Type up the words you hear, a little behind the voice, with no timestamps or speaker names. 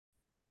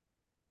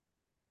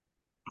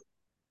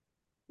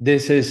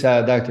This is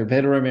Dr.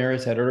 Pedro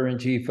Ramirez,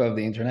 editor-in-chief of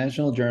the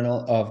International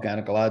Journal of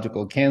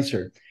Gynecological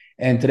Cancer.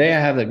 And today I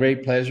have the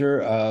great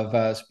pleasure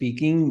of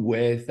speaking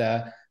with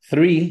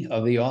three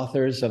of the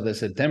authors of the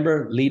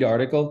September lead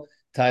article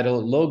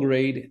titled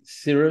Low-Grade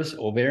Serous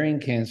Ovarian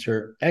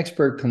Cancer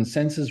Expert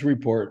Consensus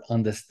Report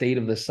on the State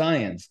of the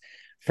Science.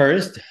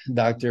 First,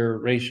 Dr.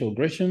 Rachel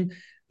Grisham,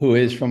 who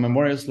is from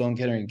Memorial Sloan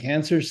Kettering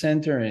Cancer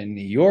Center in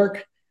New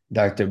York.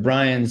 Dr.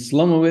 Brian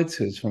Slomovitz,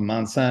 who's from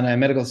Mount Sinai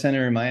Medical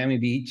Center in Miami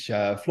Beach,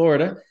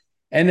 Florida.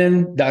 And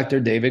then Dr.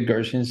 David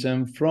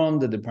Gershenson from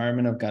the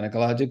Department of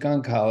Gynecologic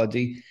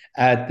Oncology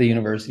at the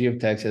University of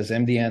Texas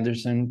MD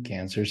Anderson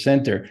Cancer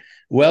Center.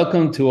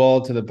 Welcome to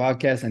all to the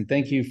podcast, and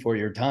thank you for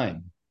your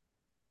time.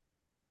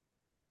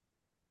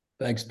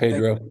 Thanks,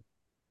 Pedro.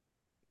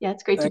 Yeah,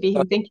 it's great to be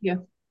here. Thank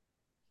you.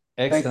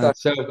 Excellent.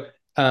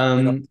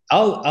 So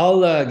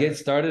I'll get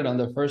started on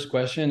the first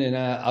question, and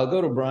I'll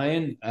go to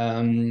Brian.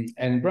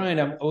 And Brian,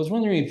 I was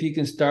wondering if you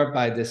can start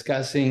by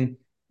discussing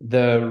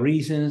the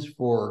reasons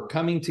for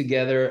coming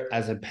together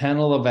as a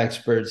panel of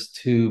experts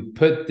to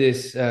put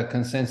this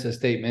consensus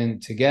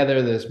statement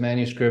together, this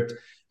manuscript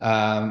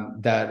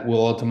that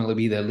will ultimately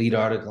be the lead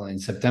article in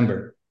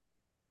September.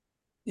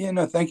 Yeah,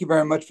 no, thank you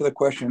very much for the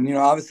question.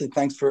 Obviously,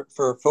 thanks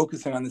for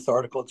focusing on this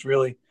article. It's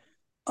really,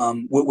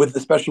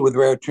 especially with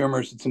rare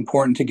tumors, it's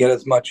important to get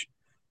as much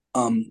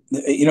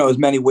as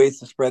many ways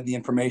to spread the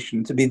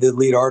information, to be the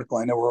lead article.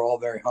 I know we're all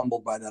very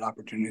humbled by that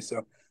opportunity,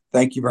 so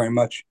thank you very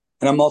much.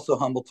 And I'm also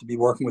humbled to be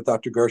working with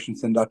Dr.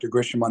 Gershenson, Dr.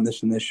 Grisham on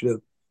this initiative,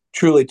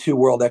 truly two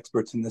world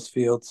experts in this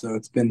field. So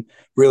it's been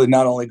really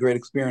not only a great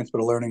experience,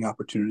 but a learning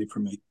opportunity for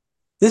me.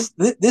 This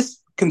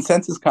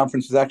consensus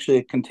conference is actually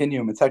a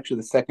continuum. It's actually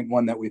the second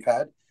one that we've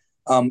had.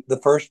 The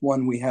first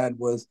one we had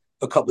was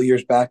a couple of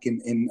years back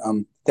in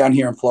down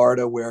here in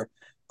Florida, where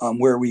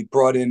we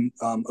brought in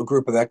a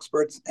group of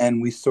experts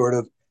and we sort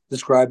of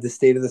described the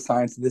state of the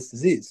science of this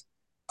disease.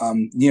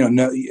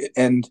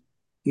 And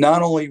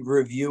not only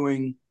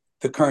reviewing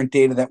the current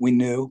data that we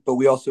knew, but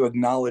we also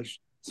acknowledged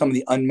some of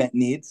the unmet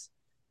needs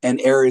and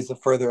areas of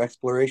further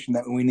exploration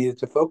that we needed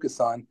to focus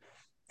on.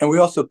 And we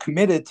also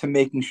committed to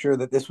making sure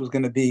that this was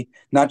going to be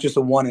not just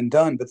a one and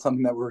done, but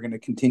something that we're going to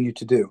continue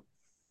to do.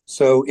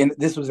 So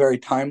this was very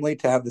timely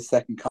to have the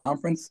second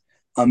conference.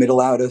 It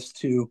allowed us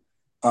to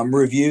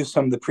review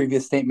some of the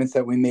previous statements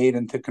that we made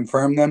and to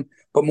confirm them,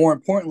 but more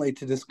importantly,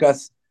 to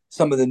discuss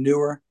some of the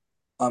newer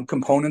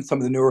components, some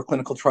of the newer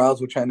clinical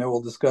trials, which I know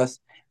we'll discuss,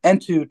 and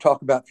to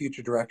talk about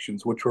future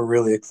directions, which we're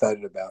really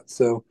excited about.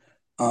 So,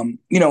 and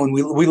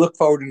we look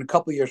forward in a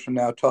couple of years from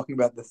now talking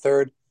about the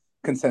third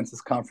consensus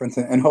conference,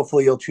 and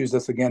hopefully you'll choose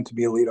us again to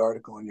be a lead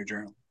article in your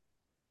journal.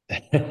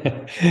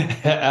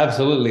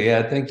 Absolutely.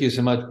 Yeah. Thank you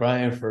so much,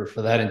 Brian, for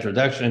that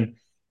introduction.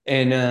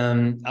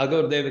 And I'll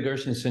go to David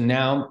Gershenson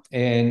now,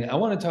 and I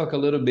want to talk a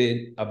little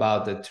bit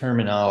about the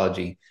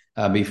terminology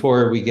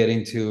before we get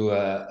into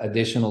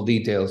additional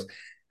details.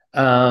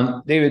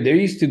 David, there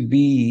used to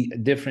be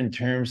different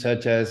terms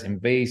such as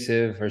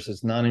invasive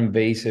versus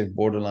non-invasive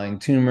borderline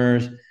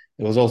tumors.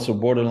 It was also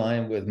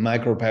borderline with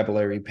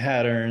micropapillary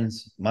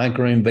patterns,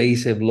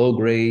 microinvasive low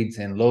grades,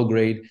 and low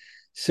grade.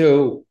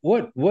 So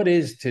what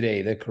is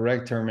today the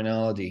correct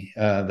terminology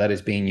that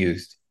is being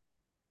used?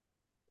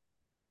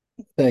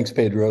 Thanks,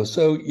 Pedro.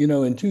 So,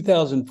 in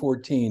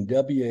 2014,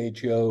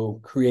 WHO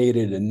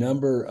created a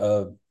number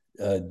of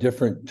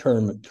different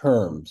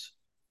terms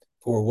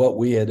for what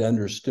we had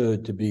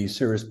understood to be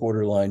serous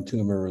borderline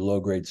tumor or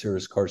low-grade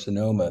serous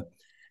carcinoma.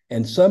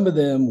 And some of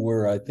them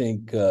were, I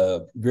think,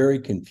 very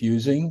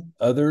confusing.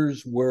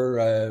 Others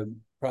were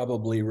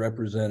probably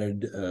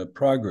represented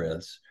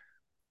progress.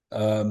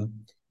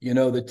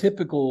 The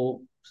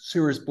typical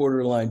serous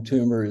borderline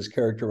tumor is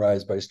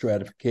characterized by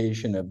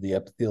stratification of the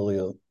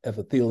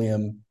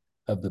epithelium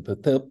of the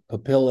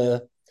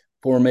papilla,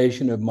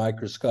 formation of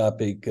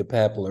microscopic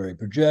papillary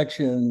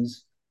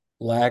projections,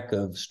 lack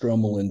of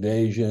stromal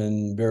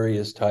invasion,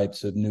 various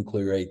types of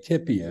nuclear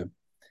atypia.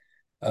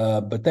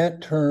 But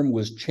that term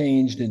was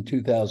changed in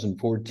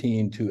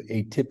 2014 to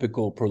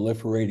atypical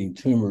proliferating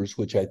tumors,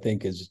 which I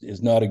think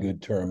is not a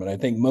good term. And I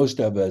think most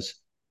of us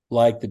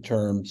like the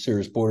term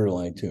serous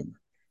borderline tumor.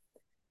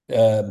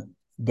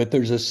 But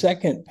there's a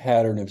second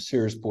pattern of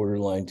serous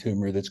borderline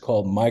tumor that's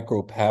called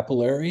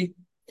micropapillary,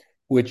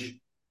 which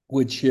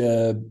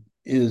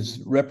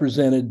is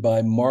represented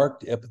by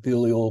marked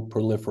epithelial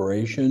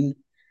proliferation.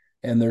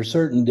 And there are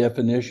certain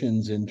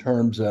definitions in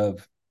terms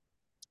of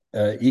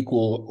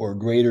equal or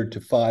greater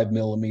to 5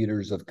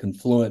 millimeters of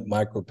confluent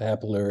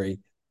micropapillary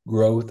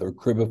growth or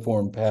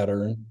cribiform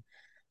pattern.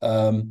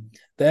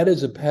 That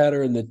is a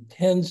pattern that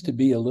tends to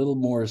be a little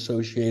more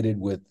associated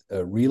with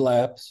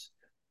relapse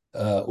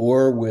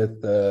or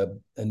with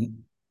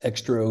an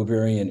extra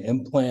ovarian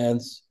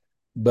implants,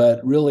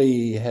 but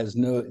really there's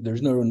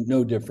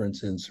no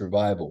difference in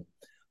survival.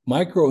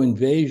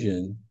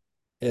 Microinvasion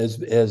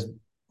has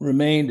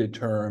remained a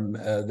term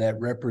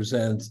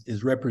that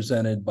is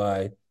represented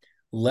by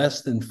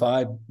less than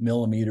 5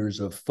 millimeters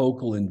of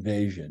focal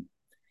invasion.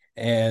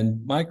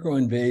 And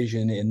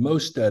microinvasion in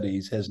most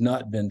studies has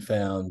not been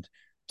found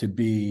to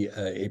be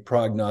a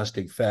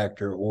prognostic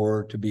factor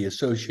or to be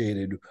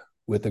associated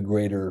with a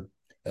greater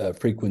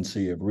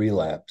frequency of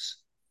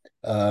relapse.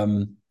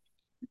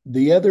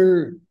 The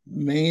other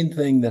main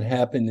thing that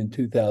happened in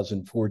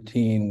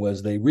 2014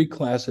 was they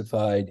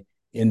reclassified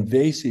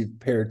invasive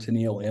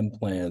peritoneal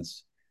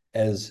implants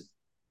as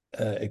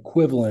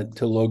equivalent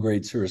to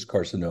low-grade serous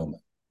carcinoma.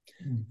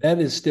 That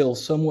is still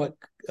somewhat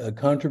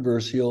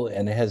controversial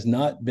and has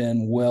not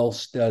been well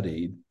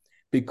studied,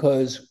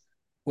 because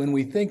when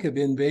we think of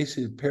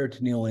invasive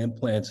peritoneal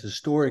implants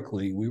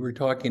historically, we were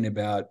talking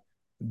about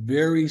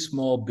very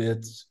small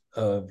bits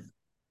of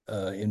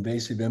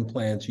invasive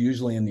implants,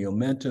 usually in the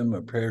omentum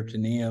or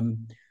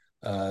peritoneum.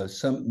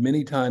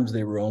 Many times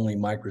they were only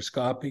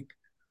microscopic,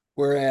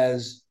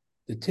 whereas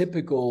the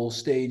typical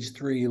stage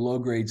 3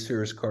 low-grade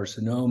serous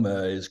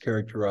carcinoma is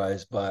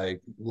characterized by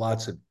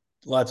lots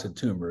of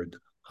tumor,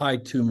 high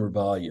tumor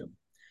volume.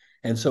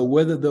 And so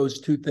whether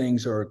those two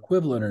things are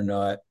equivalent or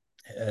not,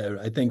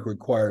 I think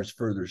requires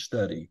further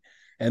study.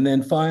 And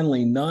then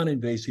finally,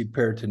 non-invasive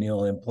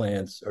peritoneal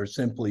implants are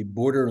simply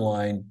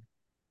borderline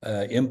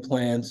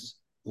implants,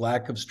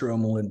 lack of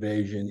stromal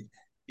invasion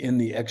in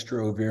the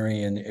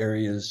extra-ovarian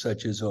areas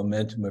such as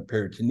omentum or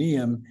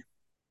peritoneum.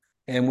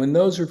 And when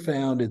those are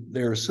found,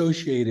 they're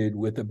associated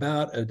with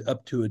about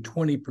up to a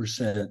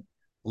 20%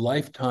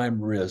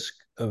 lifetime risk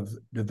of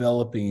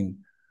developing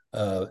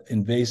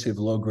invasive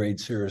low-grade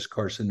serous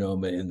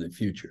carcinoma in the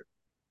future.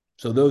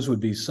 So those would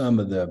be some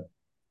of the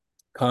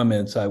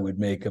comments I would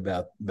make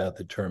about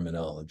the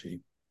terminology.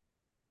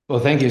 Well,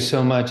 thank you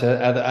so much.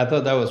 I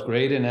thought that was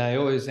great, and I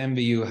always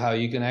envy you how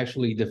you can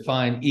actually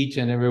define each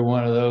and every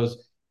one of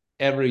those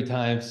every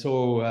time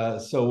so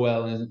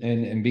well,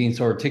 and being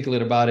so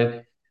articulate about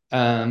it.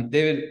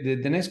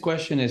 David, the next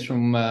question is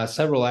from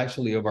several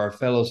actually of our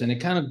fellows, and it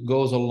kind of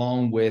goes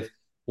along with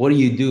what do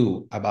you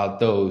do about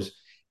those?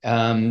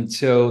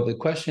 So the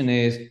question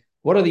is,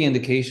 what are the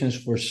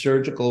indications for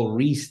surgical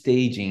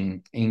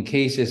restaging in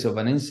cases of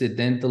an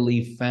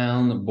incidentally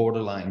found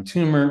borderline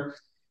tumor?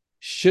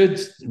 Should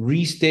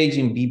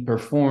restaging be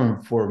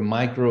performed for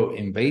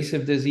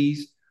microinvasive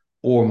disease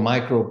or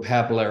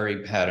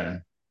micropapillary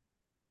pattern?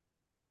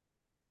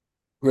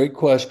 Great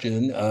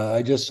question.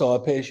 I just saw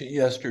a patient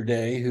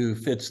yesterday who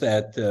fits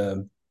that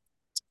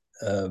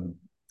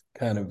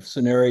kind of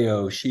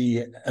scenario.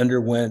 She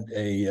underwent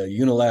a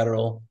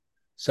unilateral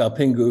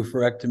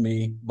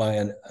salpingo-oophorectomy by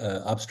an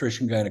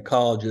obstetrician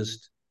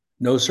gynecologist,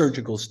 no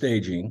surgical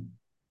staging.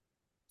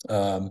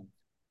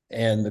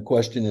 And the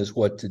question is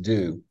what to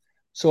do.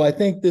 So I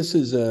think this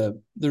is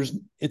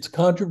it's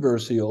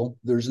controversial.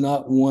 There's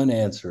not one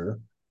answer.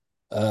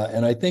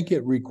 And I think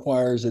it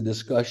requires a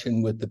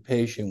discussion with the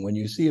patient. When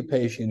you see a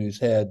patient who's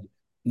had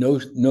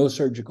no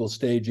surgical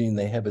staging,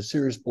 they have a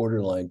serous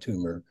borderline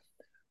tumor,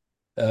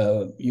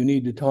 you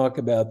need to talk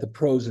about the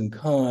pros and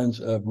cons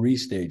of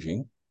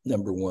restaging,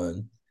 number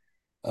one.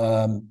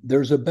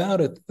 There's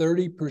about a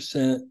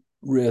 30%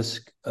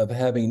 risk of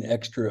having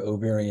extra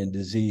ovarian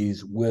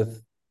disease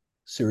with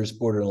serous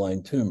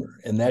borderline tumor.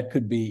 And that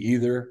could be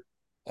either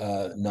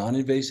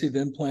non-invasive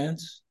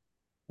implants,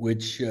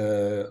 which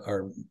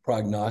are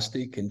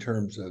prognostic in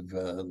terms of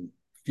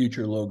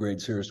future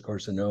low-grade serous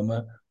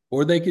carcinoma,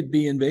 or they could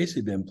be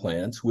invasive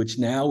implants, which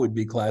now would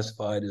be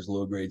classified as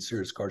low-grade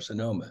serous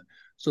carcinoma.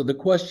 So the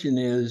question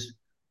is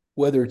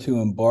whether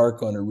to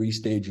embark on a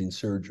restaging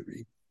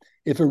surgery.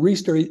 If a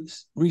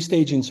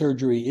restaging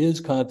surgery is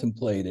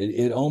contemplated,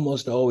 it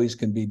almost always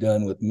can be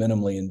done with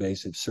minimally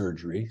invasive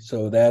surgery.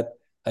 So that,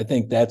 I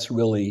think that's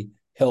really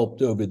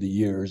helped over the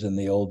years. In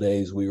the old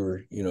days, we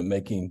were,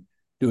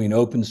 doing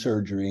open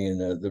surgery, and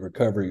the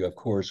recovery, of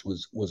course,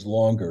 was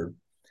longer.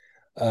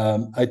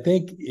 I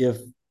think if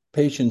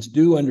patients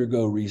do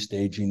undergo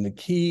restaging, the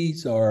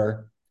keys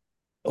are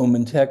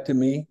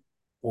omentectomy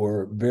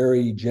or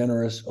very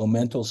generous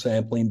omental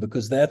sampling,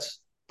 because that's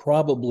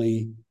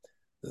probably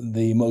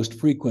the most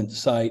frequent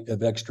site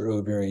of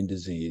extra-ovarian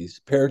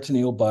disease,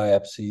 peritoneal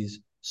biopsies,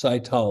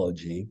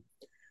 cytology.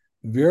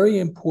 Very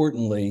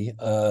importantly,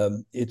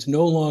 it's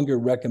no longer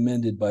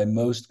recommended by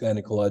most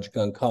gynecologic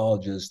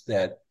oncologists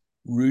that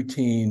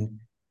routine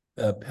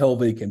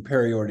pelvic and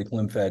periaortic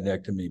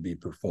lymphadenectomy be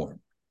performed.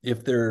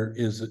 If there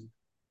is,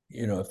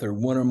 if there are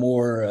one or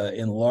more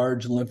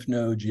enlarged lymph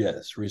nodes,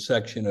 yes,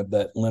 resection of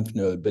that lymph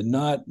node, but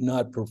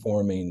not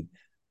performing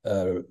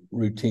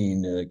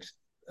routine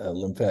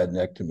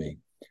lymphadenectomy.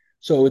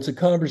 So it's a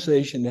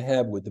conversation to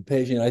have with the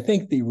patient. I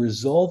think the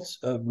results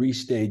of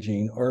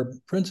restaging are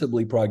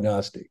principally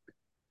prognostic.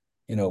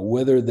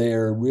 Whether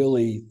they're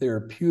really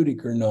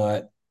therapeutic or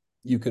not,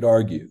 you could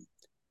argue.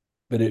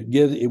 But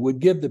it would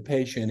give the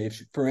patient,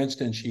 if, for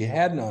instance, she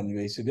had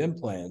non-invasive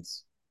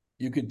implants,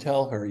 you could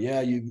tell her,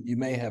 yeah, you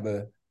may have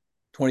a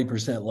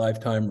 20%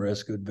 lifetime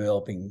risk of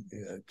developing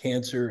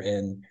cancer,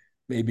 and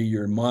maybe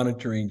your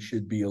monitoring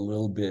should be a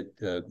little bit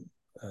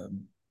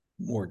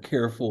more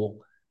careful,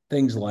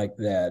 things like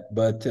that.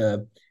 But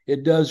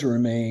it does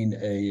remain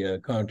a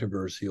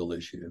controversial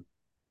issue.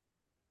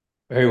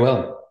 Very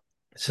well.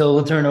 So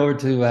we'll turn over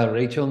to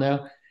Rachel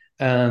now.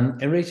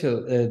 And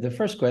Rachel, the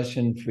first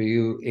question for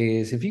you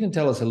is if you can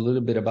tell us a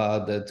little bit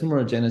about the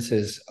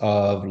tumorigenesis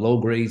of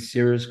low-grade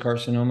serous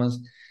carcinomas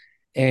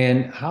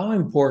and how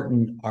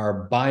important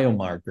are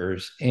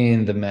biomarkers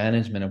in the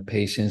management of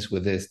patients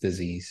with this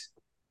disease?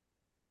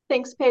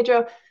 Thanks,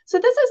 Pedro. So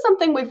this is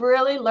something we've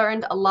really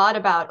learned a lot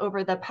about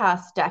over the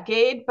past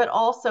decade, but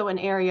also an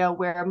area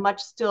where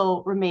much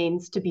still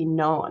remains to be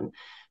known.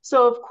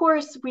 So of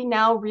course, we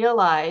now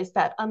realize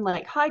that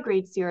unlike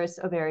high-grade serous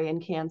ovarian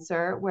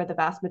cancer, where the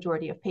vast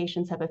majority of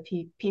patients have a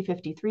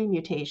P53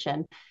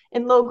 mutation,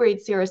 in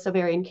low-grade serous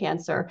ovarian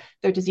cancer,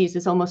 their disease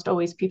is almost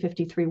always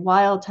P53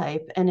 wild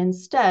type. And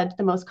instead,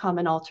 the most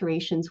common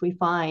alterations we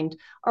find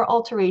are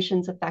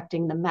alterations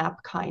affecting the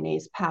MAP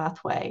kinase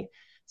pathway.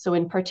 So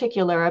in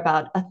particular,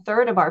 about a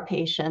third of our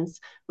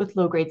patients with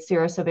low-grade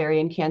serous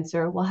ovarian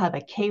cancer will have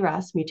a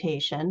KRAS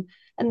mutation.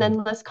 And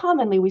then less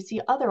commonly, we see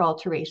other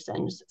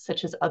alterations,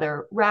 such as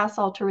other RAS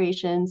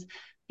alterations,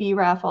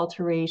 BRAF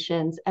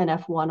alterations,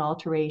 NF1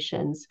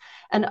 alterations,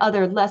 and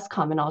other less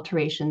common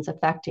alterations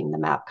affecting the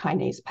MAP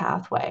kinase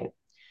pathway.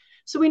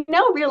 So we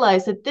now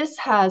realize that this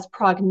has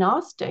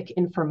prognostic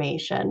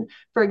information.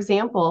 For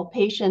example,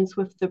 patients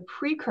with the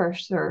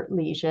precursor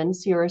lesion,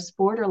 serous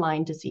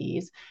borderline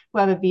disease, who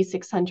have a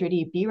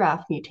V600E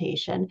BRAF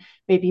mutation,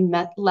 may be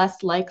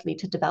less likely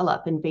to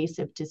develop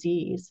invasive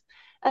disease.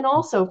 And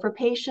also for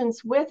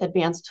patients with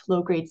advanced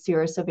low-grade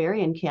serous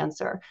ovarian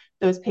cancer,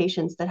 those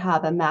patients that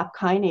have a MAP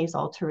kinase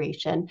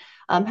alteration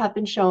have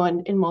been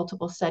shown in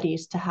multiple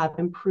studies to have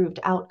improved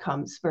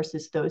outcomes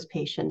versus those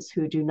patients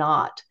who do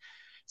not.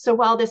 So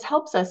while this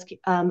helps us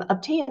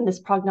obtain this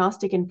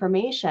prognostic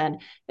information,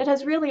 it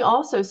has really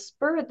also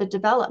spurred the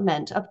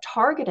development of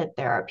targeted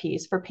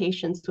therapies for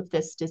patients with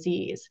this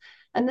disease.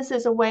 And this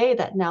is a way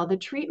that now the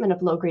treatment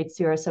of low-grade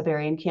serous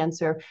ovarian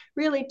cancer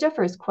really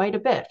differs quite a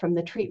bit from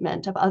the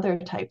treatment of other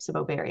types of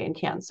ovarian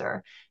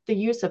cancer. The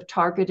use of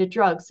targeted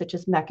drugs such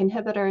as MEK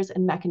inhibitors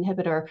and MEK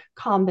inhibitor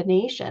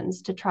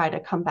combinations to try to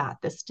combat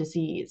this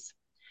disease.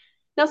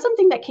 Now,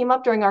 something that came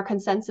up during our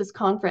consensus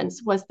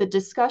conference was the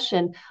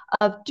discussion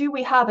of, do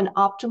we have an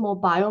optimal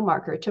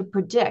biomarker to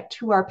predict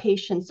who our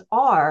patients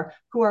are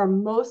who are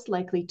most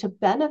likely to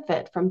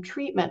benefit from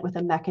treatment with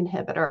a MEK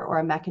inhibitor or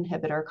a MEK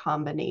inhibitor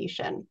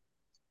combination?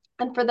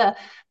 And for the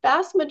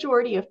vast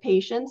majority of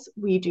patients,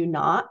 we do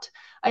not.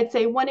 I'd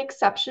say one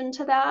exception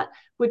to that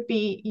would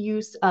be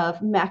use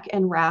of MEK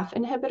and RAF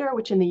inhibitor,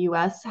 which in the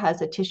US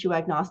has a tissue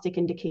agnostic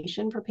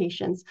indication for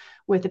patients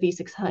with a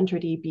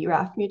V600E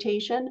BRAF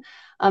mutation.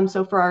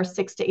 So for our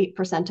 6 to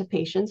 8% of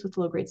patients with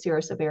low-grade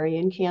serous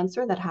ovarian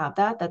cancer that have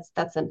that,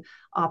 that's an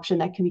option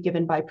that can be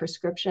given by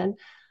prescription.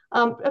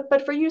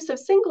 But for use of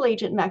single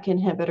agent MEK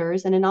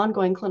inhibitors and in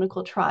ongoing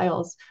clinical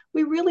trials,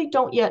 we really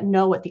don't yet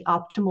know what the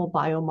optimal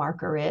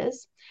biomarker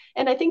is.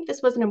 And I think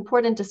this was an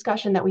important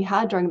discussion that we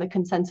had during the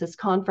consensus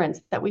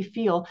conference, that we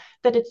feel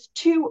that it's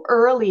too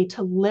early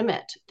to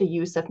limit the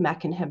use of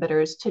MEK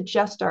inhibitors to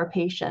just our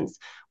patients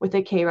with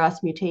a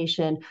KRAS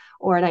mutation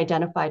or an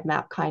identified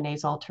MAP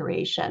kinase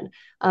alteration,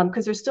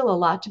 because there's still a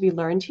lot to be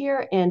learned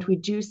here. And we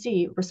do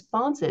see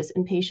responses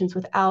in patients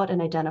without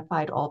an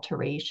identified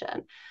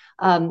alteration.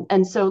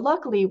 And so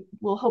luckily,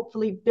 we'll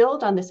hopefully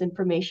build on this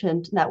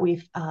information that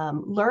we've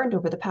learned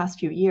over the past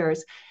few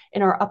years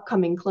in our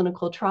upcoming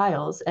clinical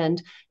trials.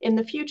 And in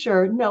the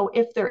future, know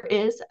if there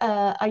is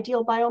an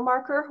ideal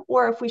biomarker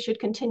or if we should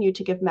continue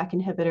to give MEK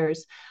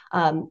inhibitors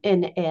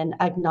in an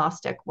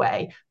agnostic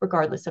way,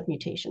 regardless of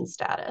mutation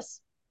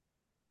status.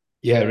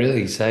 Yeah,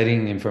 really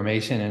exciting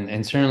information,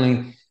 and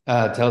certainly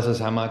tells us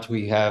how much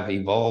we have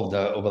evolved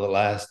over the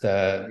last,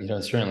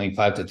 certainly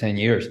 5 to 10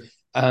 years.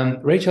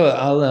 Rachel,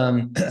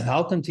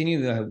 I'll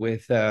continue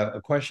with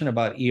a question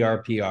about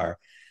ERPR.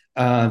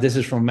 This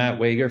is from Matt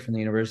Wager from the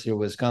University of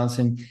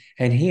Wisconsin,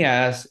 and he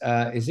asks,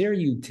 is there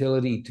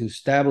utility to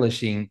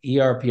establishing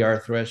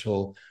ERPR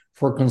threshold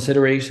for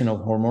consideration of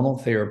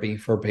hormonal therapy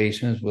for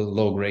patients with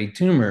low-grade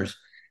tumors,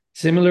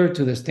 similar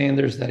to the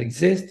standards that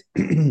exist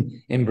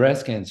in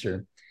breast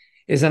cancer?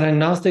 Is an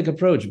agnostic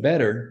approach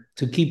better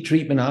to keep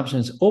treatment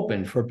options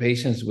open for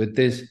patients with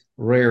this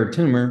rare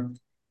tumor?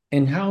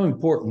 And how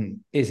important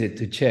is it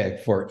to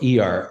check for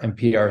ER and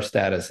PR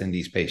status in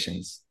these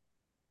patients?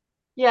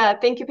 Yeah,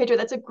 thank you, Pedro.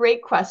 That's a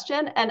great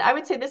question. And I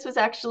would say this was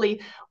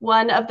actually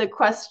one of the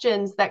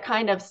questions that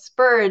kind of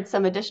spurred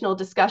some additional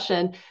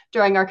discussion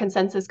during our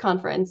consensus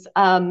conference,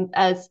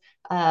 as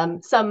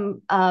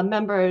some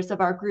members of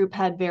our group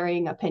had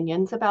varying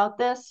opinions about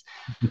this.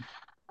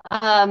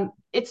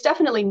 It's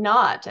definitely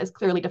not as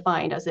clearly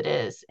defined as it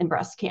is in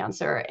breast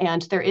cancer,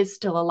 and there is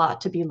still a lot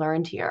to be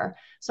learned here.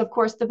 So, of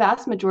course, the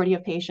vast majority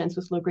of patients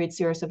with low-grade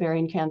serous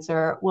ovarian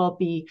cancer will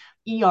be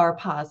ER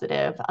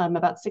positive.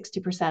 About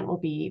 60% will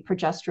be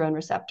progesterone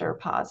receptor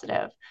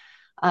positive.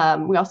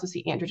 We also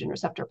see androgen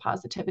receptor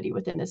positivity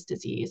within this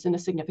disease in a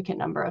significant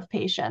number of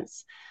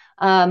patients.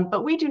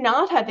 But we do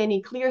not have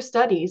any clear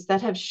studies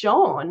that have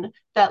shown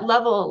that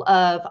level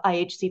of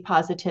IHC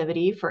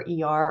positivity for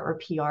ER or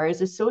PR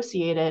is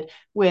associated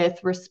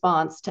with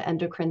response to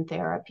endocrine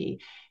therapy.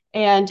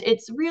 And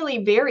it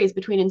really varies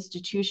between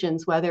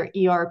institutions whether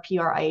ER,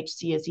 PR,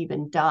 IHC is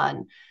even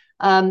done.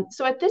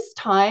 So at this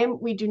time,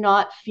 we do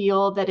not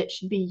feel that it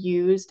should be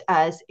used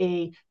as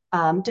a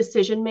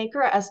decision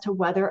maker as to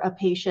whether a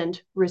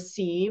patient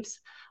receives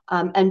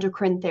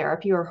endocrine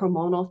therapy or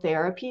hormonal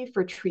therapy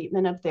for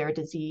treatment of their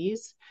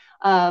disease.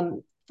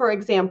 For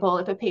example,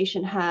 if a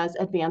patient has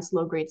advanced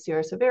low-grade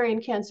serous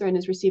ovarian cancer and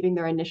is receiving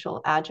their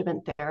initial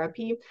adjuvant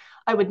therapy,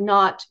 I would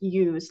not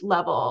use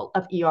level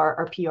of ER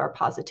or PR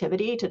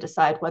positivity to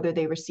decide whether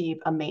they receive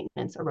a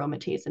maintenance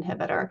aromatase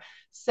inhibitor.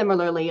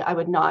 Similarly, I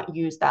would not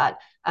use that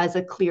as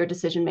a clear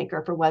decision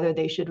maker for whether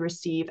they should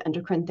receive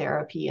endocrine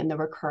therapy in the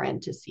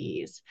recurrent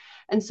disease.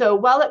 And so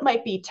while it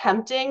might be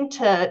tempting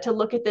to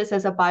look at this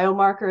as a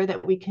biomarker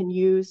that we can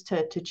use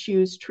to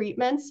choose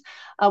treatments,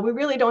 we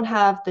really don't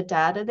have the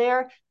data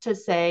there to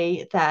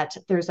say that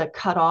there's a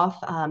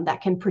cutoff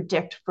that can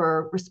predict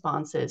for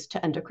responses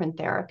to endocrine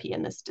therapy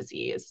in this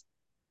disease.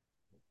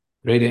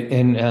 Great.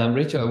 And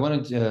Rachel, I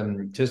wanted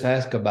to just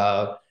ask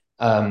about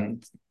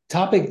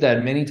topic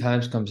that many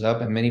times comes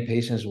up and many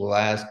patients will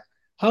ask,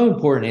 how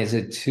important is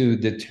it to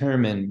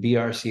determine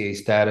BRCA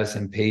status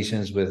in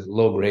patients with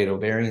low-grade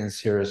ovarian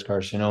serous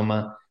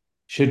carcinoma?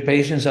 Should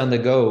patients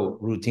undergo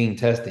routine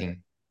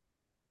testing?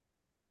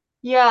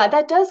 Yeah,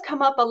 that does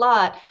come up a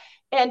lot.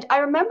 And I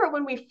remember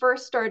when we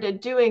first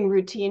started doing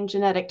routine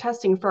genetic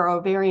testing for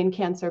ovarian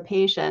cancer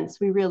patients,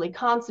 we really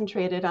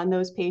concentrated on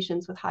those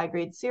patients with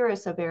high-grade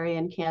serous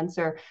ovarian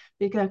cancer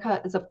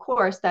because, of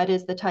course, that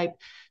is the type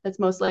that's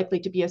most likely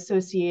to be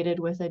associated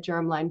with a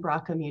germline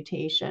BRCA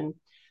mutation.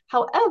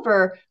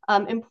 However,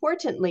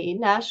 importantly,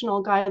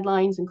 national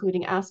guidelines,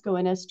 including ASCO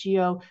and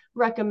SGO,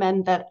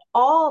 recommend that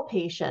all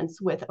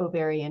patients with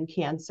ovarian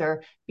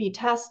cancer be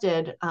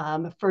tested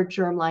for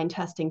germline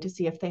testing to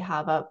see if they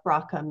have a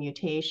BRCA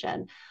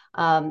mutation.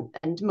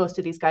 And most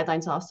of these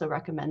guidelines also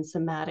recommend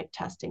somatic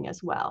testing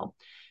as well.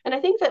 And I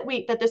think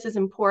that this is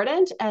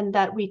important and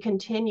that we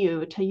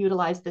continue to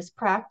utilize this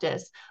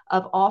practice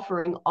of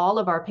offering all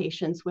of our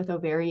patients with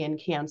ovarian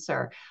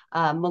cancer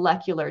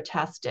molecular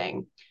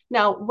testing.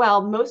 Now,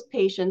 while most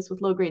patients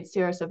with low-grade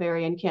serous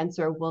ovarian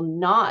cancer will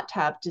not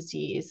have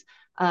disease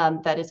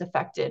that is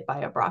affected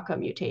by a BRCA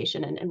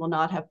mutation and will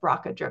not have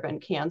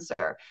BRCA-driven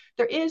cancer,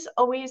 there is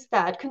always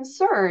that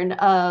concern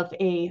of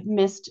a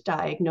missed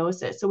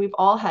diagnosis. So we've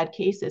all had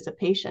cases of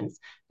patients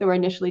that were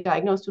initially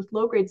diagnosed with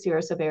low-grade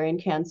serous ovarian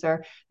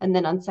cancer, and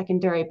then on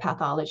secondary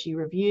pathology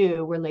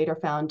review were later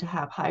found to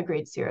have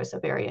high-grade serous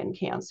ovarian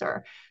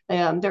cancer.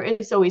 There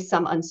is always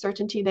some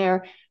uncertainty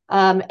there.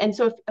 And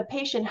so if a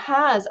patient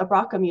has a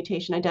BRCA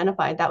mutation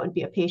identified, that would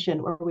be a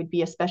patient where we'd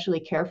be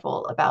especially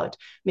careful about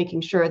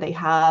making sure they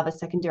have a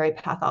secondary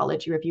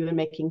pathology review and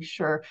making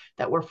sure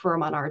that we're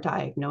firm on our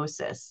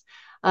diagnosis.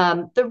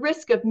 The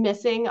risk of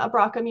missing a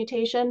BRCA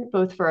mutation,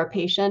 both for a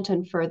patient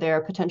and for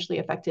their potentially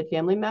affected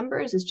family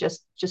members, is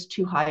just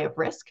too high of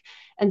risk.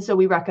 And so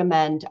we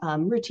recommend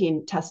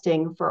routine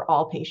testing for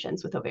all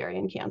patients with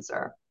ovarian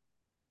cancer.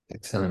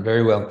 Excellent.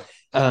 Very well.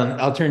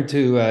 I'll turn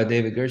to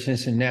David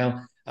Gershenson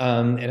now.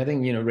 And I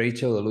think,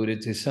 Rachel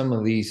alluded to some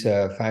of these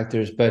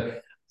factors,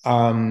 but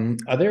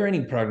are there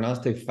any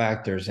prognostic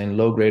factors in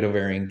low-grade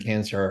ovarian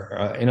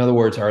cancer? In other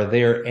words, are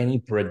there any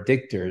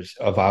predictors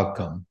of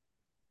outcome?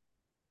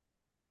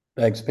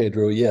 Thanks,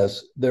 Pedro.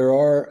 Yes,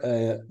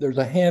 there's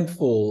a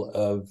handful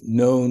of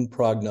known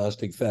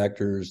prognostic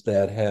factors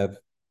that have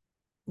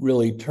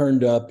really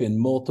turned up in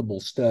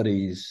multiple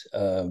studies,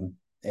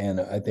 and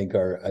I think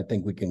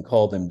we can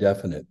call them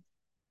definite.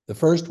 The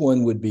first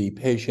one would be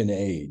patient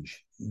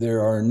age.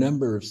 There are a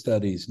number of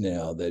studies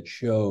now that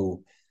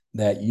show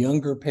that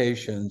younger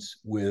patients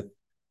with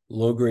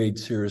low-grade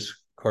serous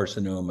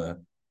carcinoma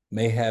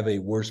may have a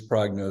worse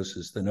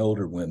prognosis than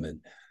older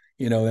women.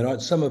 In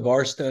some of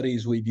our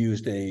studies, we've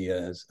used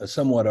a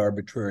somewhat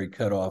arbitrary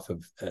cutoff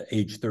of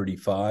age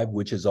 35,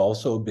 which has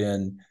also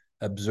been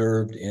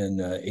observed in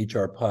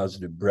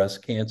HR-positive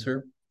breast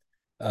cancer.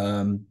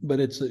 But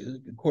it's,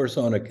 of course,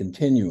 on a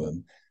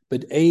continuum.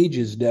 But age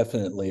is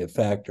definitely a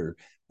factor.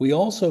 We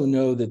also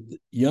know that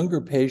younger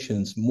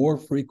patients more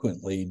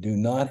frequently do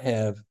not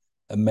have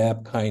a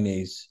MAP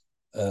kinase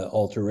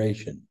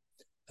alteration,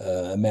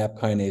 a MAP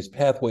kinase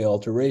pathway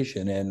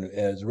alteration. And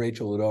as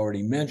Rachel had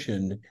already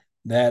mentioned,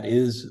 that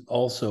is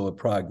also a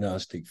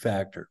prognostic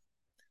factor.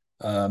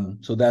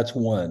 So that's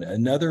one.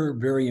 Another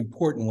very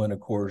important one, of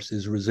course,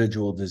 is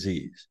residual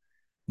disease.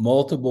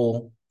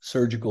 Multiple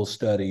surgical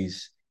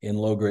studies in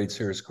low-grade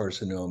serous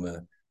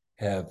carcinoma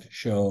have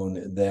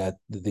shown that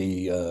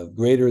the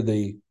greater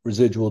the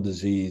residual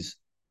disease,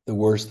 the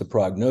worse the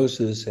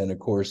prognosis. And of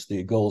course,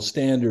 the gold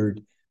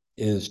standard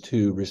is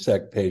to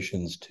resect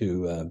patients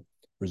to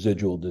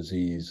residual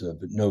disease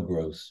of no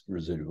gross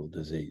residual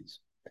disease.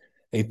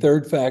 A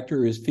third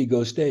factor is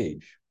FIGO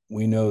stage.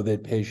 We know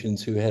that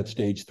patients who have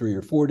stage 3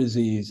 or 4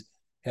 disease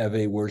have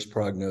a worse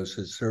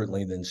prognosis,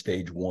 certainly than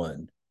stage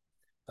 1.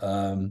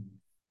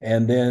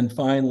 And then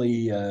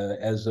finally,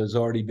 as has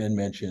already been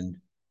mentioned,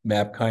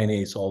 MAP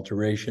kinase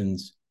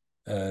alterations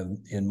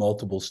in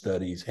multiple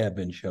studies have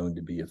been shown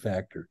to be a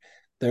factor.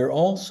 There are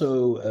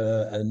also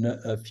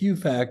a few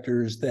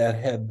factors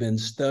that have been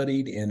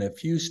studied in a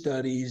few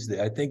studies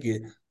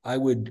that I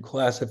would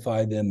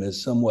classify them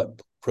as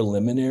somewhat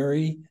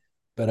preliminary,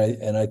 but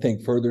I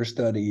think further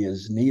study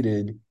is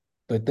needed,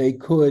 but they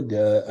could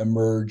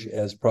emerge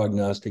as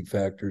prognostic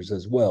factors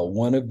as well.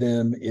 One of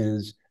them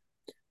is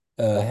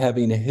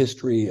having a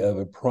history of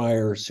a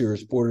prior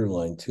serous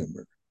borderline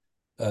tumor.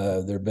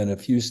 There have been a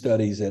few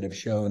studies that have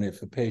shown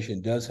if a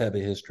patient does have a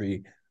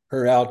history,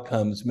 her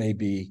outcomes may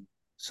be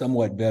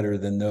somewhat better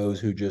than those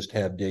who just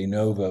have de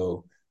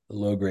novo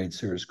low-grade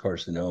serous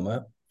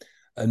carcinoma.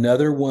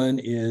 Another one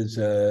is,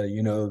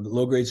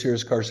 low-grade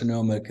serous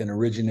carcinoma can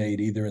originate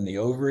either in the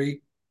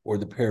ovary or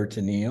the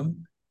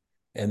peritoneum.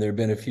 And there have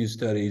been a few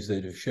studies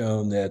that have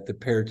shown that the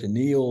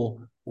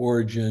peritoneal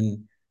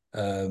origin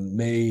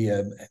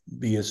may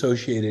be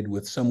associated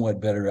with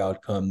somewhat better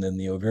outcome than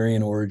the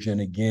ovarian origin.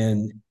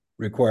 Again,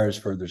 requires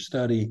further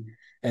study.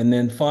 And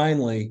then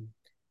finally,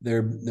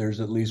 there's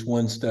at least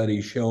one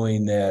study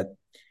showing that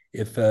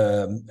if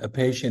a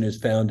patient is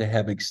found to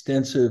have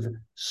extensive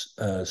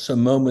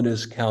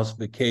somomatous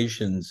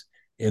calcifications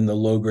in the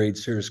low-grade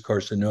serous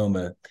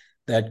carcinoma,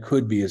 that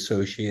could be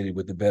associated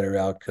with a better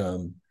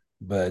outcome,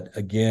 but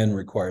again,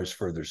 requires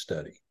further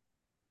study.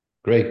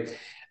 Great.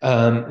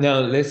 Now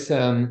let's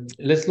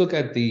look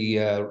at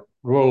the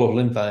role of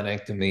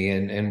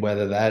lymphadenectomy and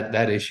whether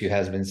that issue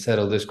has been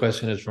settled. This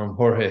question is from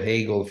Jorge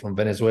Hagel from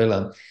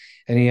Venezuela.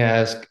 And he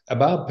asked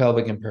about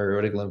pelvic and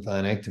periodic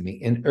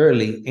lymphadenectomy in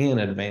early and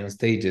advanced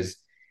stages.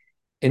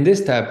 In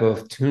this type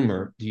of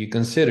tumor, do you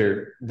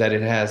consider that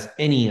it has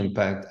any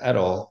impact at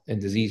all in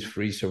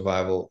disease-free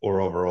survival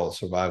or overall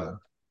survival?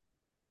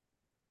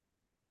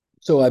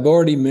 So I've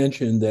already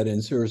mentioned that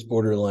in serous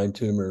borderline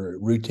tumor,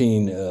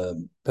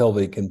 routine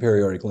pelvic and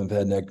periodic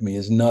lymphadenectomy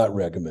is not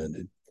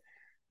recommended.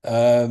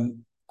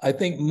 I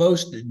think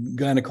most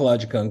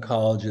gynecologic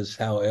oncologists,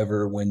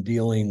 however, when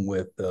dealing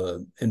with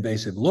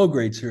invasive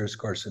low-grade serous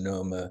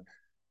carcinoma,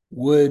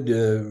 would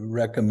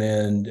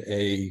recommend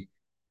a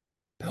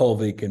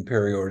pelvic and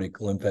periodic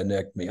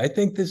lymphadenectomy. I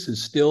think this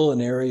is still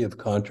an area of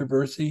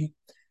controversy,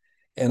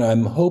 and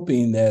I'm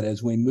hoping that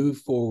as we move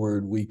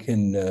forward, we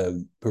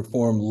can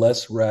perform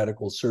less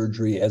radical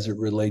surgery as it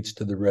relates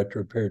to the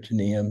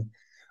retroperitoneum.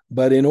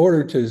 But in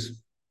order to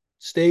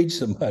stage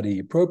somebody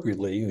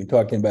appropriately, we're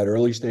talking about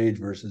early stage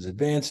versus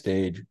advanced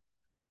stage,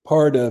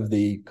 part of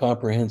the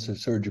comprehensive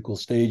surgical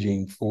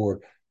staging for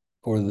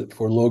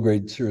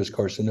low-grade serous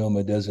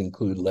carcinoma does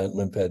include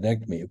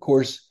lymphadenectomy. Of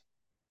course,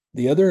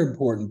 the other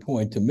important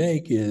point to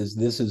make is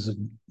this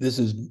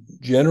is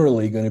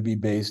generally going to be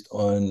based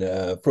on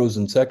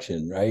frozen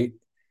section, right?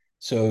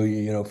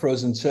 So,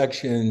 frozen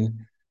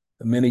section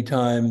many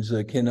times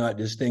cannot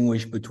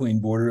distinguish between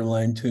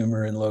borderline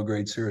tumor and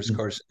low-grade serous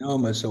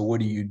carcinoma. So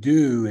what do you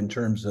do in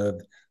terms of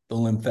the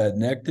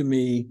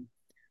lymphadenectomy?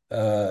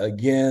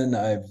 Again,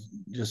 I've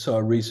just saw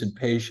a recent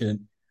patient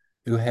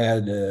who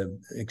had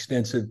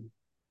extensive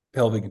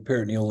pelvic and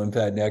peritoneal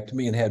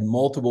lymphadenectomy and had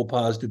multiple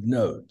positive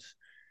nodes.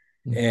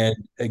 And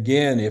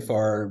again, if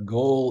our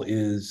goal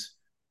is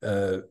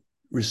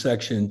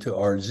resection to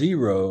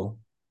R0,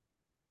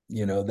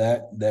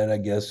 that I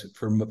guess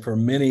for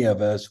many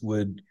of us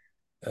would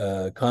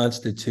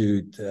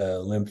constitute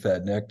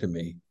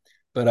lymphadenectomy.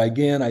 But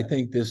again, I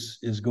think this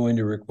is going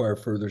to require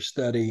further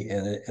study,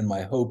 and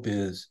my hope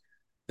is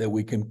that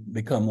we can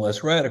become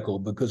less radical,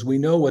 because we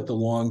know what the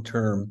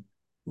long-term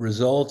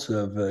results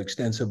of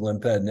extensive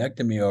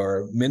lymphadenectomy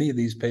are. Many of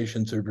these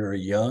patients are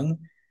very young,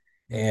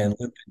 and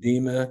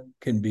lymphedema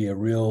can be a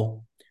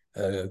real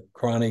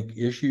chronic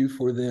issue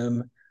for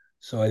them.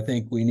 So I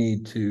think we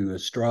need to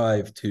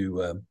strive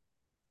to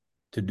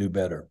do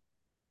better.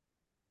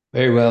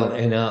 Very well.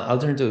 And I'll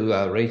turn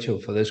to Rachel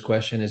for this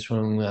question. It's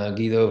from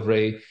Guido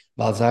Frey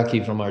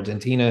Balzacchi from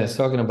Argentina. It's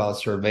talking about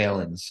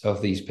surveillance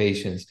of these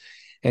patients.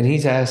 And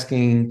he's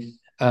asking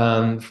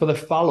for the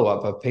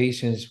follow-up of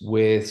patients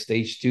with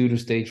stage 2 to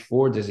stage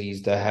 4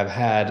 disease that have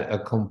had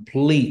a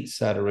complete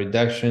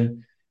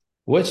cytoreduction.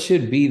 What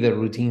should be the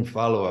routine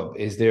follow-up?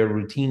 Is there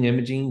routine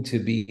imaging to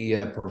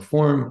be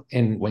performed?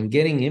 And when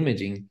getting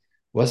imaging,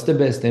 what's the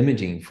best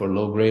imaging for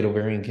low-grade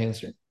ovarian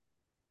cancer?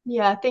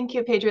 Yeah, thank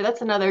you, Pedro.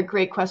 That's another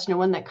great question, and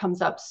one that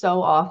comes up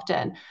so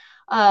often.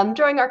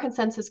 During our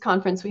consensus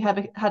conference, we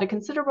have had a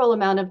considerable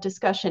amount of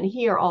discussion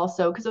here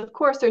also, because of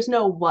course there's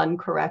no one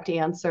correct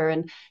answer,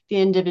 and the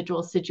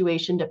individual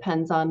situation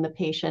depends on the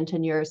patient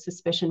and your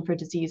suspicion for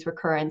disease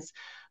recurrence.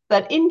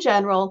 But in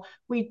general,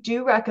 we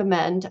do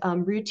recommend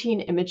routine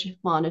image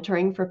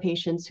monitoring for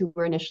patients who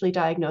were initially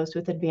diagnosed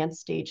with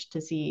advanced stage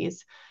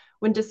disease.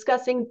 When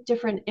discussing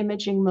different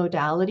imaging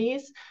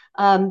modalities,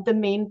 the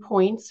main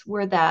points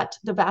were that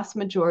the vast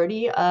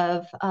majority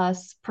of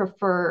us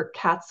prefer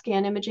CAT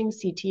scan imaging,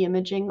 CT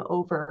imaging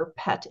over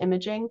PET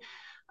imaging,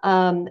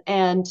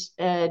 and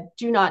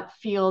do not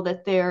feel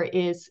that there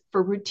is,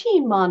 for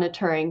routine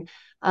monitoring,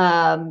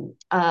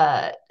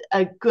 a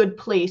good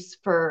place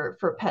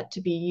for PET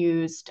to be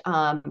used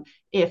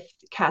if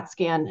CAT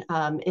scan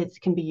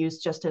can be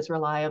used just as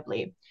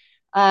reliably.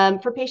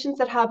 For patients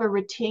that have a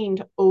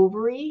retained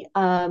ovary,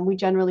 we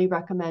generally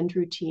recommend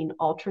routine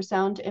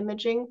ultrasound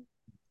imaging.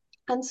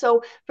 And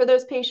so for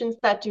those patients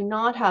that do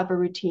not have a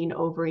routine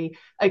ovary,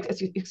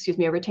 excuse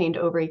me, a retained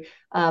ovary,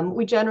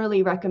 we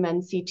generally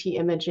recommend CT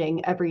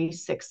imaging every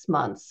 6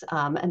 months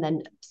and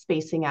then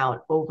spacing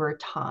out over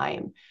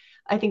time.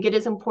 I think it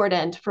is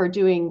important for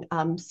doing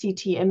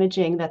CT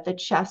imaging that the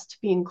chest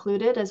be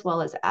included as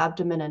well as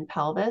abdomen and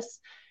pelvis.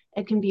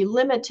 It can be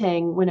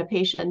limiting when a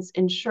patient's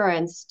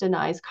insurance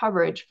denies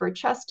coverage for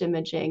chest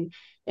imaging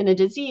in a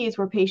disease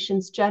where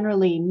patients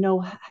generally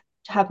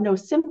have no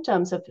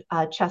symptoms of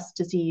chest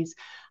disease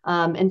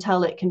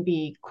until it can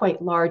be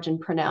quite large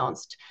and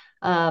pronounced.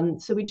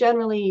 So we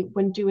generally,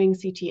 when doing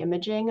CT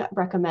imaging,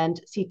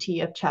 recommend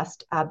CT of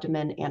chest,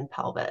 abdomen, and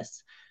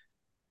pelvis.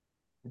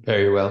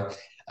 Very well.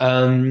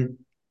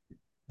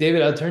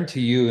 David, I'll turn to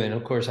you, and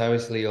of course,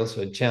 obviously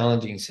also a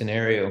challenging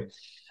scenario.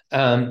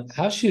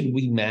 How should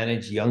we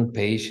manage young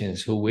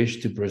patients who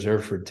wish to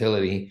preserve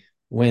fertility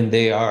when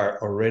they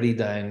are already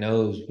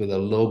diagnosed with a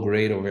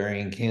low-grade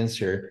ovarian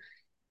cancer?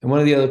 And one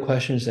of the other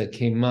questions that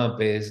came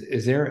up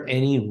is there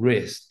any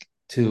risk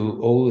to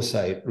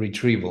oocyte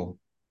retrieval?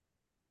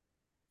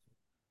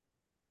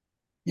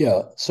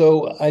 Yeah,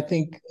 so I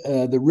think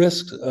the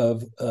risks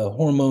of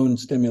hormone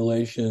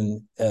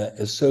stimulation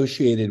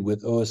associated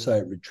with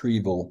oocyte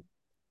retrieval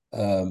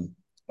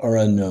are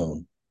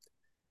unknown.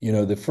 You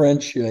know, the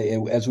French,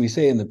 as we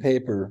say in the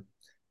paper,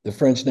 the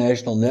French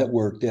National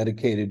Network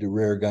dedicated to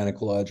rare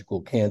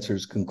gynecological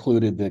cancers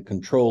concluded that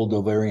controlled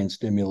ovarian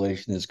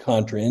stimulation is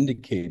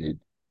contraindicated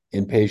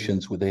in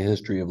patients with a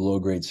history of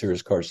low-grade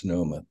serous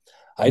carcinoma.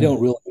 I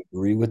don't really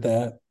agree with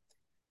that.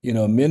 You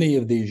know, many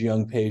of these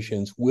young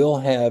patients will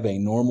have a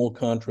normal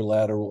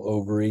contralateral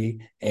ovary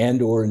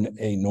and or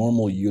a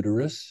normal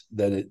uterus,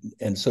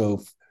 and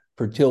so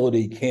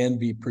fertility can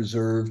be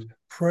preserved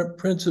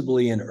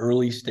principally in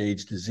early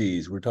stage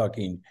disease. We're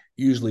talking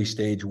usually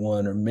stage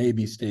 1 or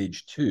maybe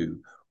stage 2,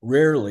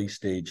 rarely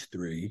stage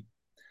 3.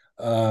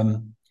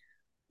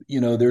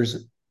 You know,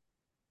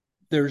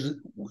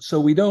 so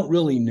we don't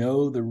really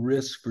know the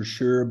risk for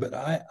sure, but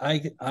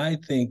I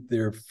think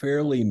they're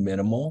fairly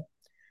minimal.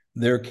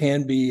 There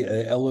can be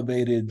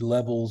elevated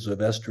levels of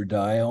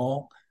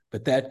estradiol,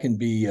 but that can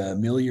be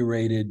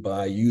ameliorated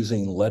by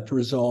using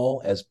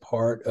letrozole as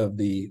part of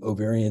the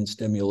ovarian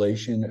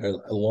stimulation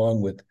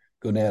along with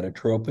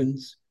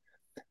gonadotropins.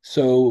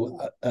 So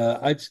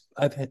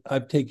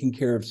I've taken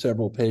care of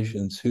several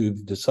patients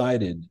who've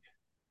decided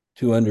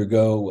to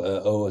undergo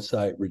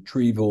oocyte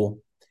retrieval,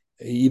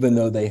 even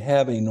though they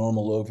have a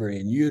normal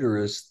ovarian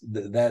uterus.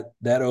 That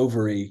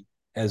ovary,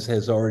 as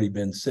has already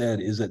been said,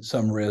 is at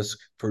some risk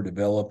for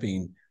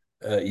developing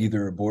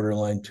either a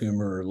borderline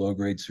tumor or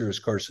low-grade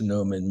serous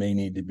carcinoma and may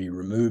need to be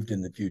removed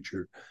in the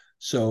future.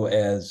 So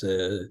as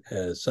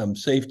some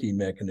safety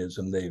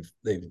mechanism,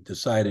 they've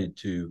decided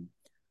to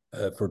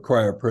for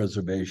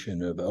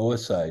cryopreservation of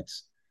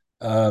oocytes.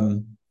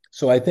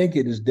 So I think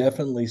it is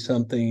definitely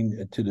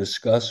something to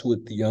discuss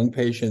with the young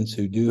patients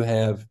who do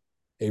have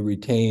a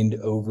retained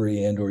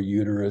ovary and or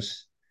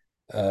uterus.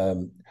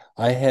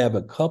 I have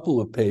a couple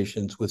of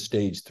patients with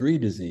stage 3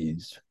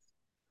 disease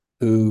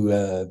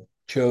who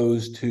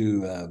chose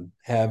to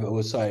have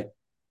oocyte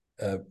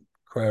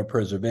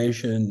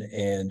cryopreservation,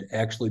 and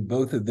actually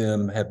both of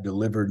them have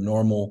delivered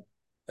normal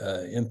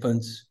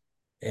infants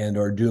and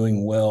are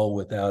doing well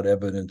without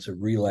evidence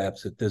of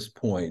relapse at this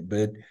point.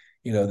 But,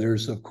 you know,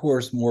 there's of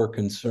course more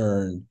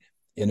concern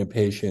in a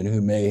patient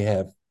who may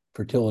have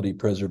fertility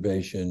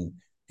preservation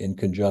in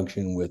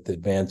conjunction with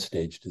advanced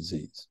stage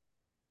disease.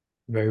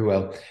 Very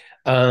well.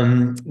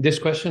 This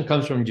question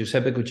comes from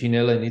Giuseppe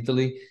Cucinella in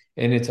Italy,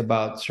 and it's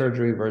about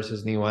surgery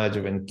versus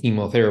neoadjuvant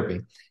chemotherapy.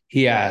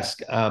 He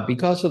asked,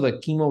 because of the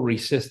chemo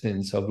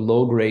resistance of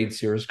low-grade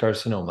serous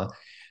carcinoma,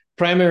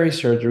 primary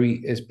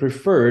surgery is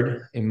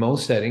preferred in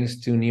most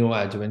settings to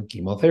neoadjuvant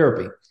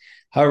chemotherapy.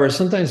 However,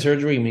 sometimes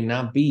surgery may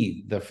not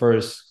be the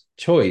first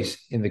choice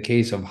in the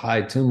case of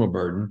high tumor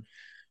burden.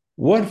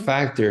 What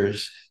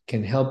factors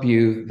can help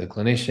you, the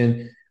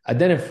clinician,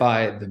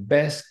 identify the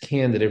best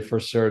candidate for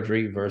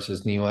surgery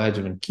versus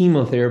neoadjuvant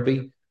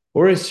chemotherapy,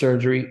 or is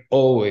surgery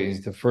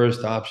always the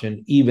first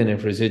option, even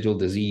if residual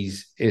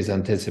disease is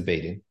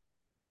anticipated?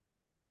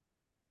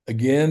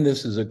 Again,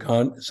 this is a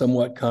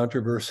somewhat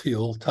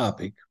controversial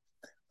topic.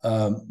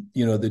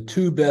 You know, the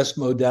two best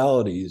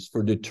modalities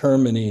for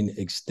determining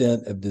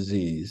extent of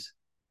disease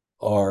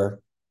are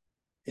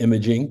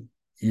imaging,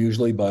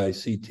 usually by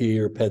CT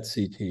or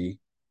PET-CT,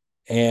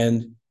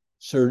 and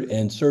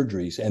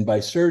surgeries. And by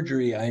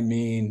surgery, I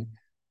mean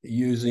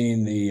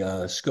using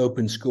the scope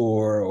and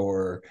score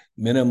or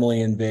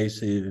minimally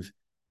invasive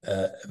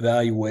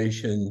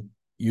evaluation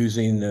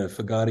using the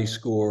Fagati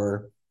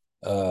score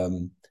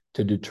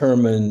to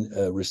determine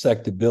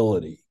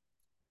resectability.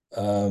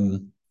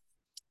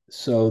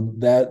 So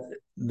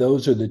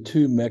those are the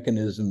two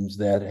mechanisms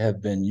that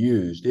have been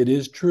used. It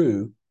is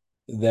true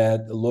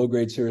that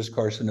low-grade serous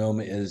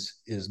carcinoma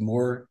is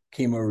more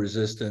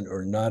chemo-resistant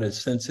or not as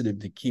sensitive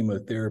to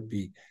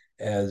chemotherapy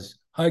as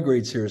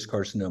high-grade serous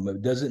carcinoma.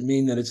 It doesn't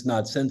mean that it's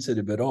not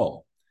sensitive at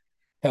all.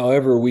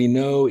 However, we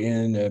know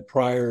in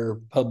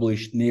prior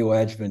published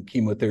neoadjuvant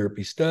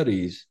chemotherapy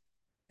studies,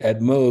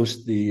 at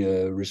most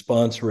the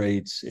response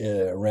rates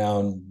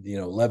around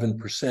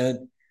 11%.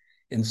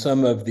 In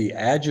some of the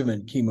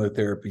adjuvant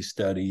chemotherapy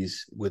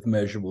studies with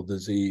measurable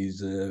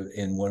disease,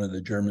 in one of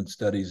the German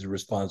studies, the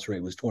response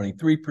rate was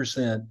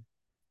 23%,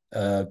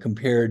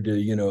 compared to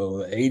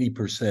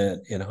 80%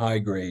 in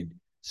high-grade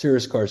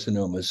serous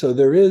carcinoma. So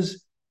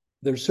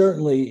there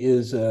certainly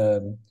is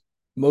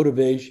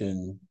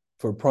motivation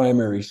for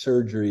primary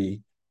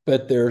surgery,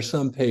 but there are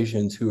some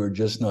patients who are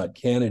just not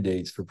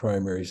candidates for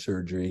primary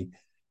surgery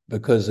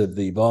because of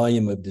the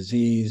volume of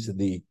disease,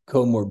 the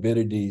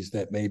comorbidities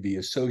that may be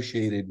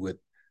associated with,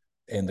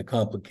 and the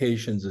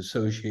complications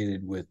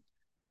associated with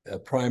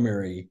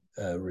primary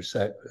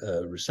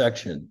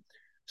resection.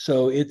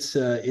 So it's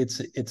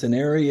an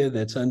area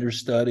that's under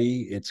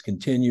study. It's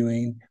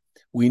continuing.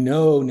 We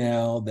know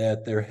now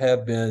that there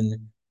have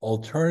been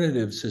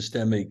alternative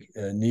systemic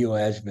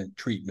neoadjuvant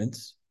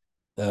treatments,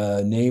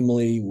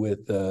 namely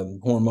with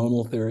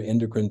hormonal therapy,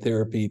 endocrine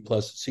therapy,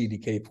 plus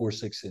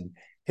CDK4/6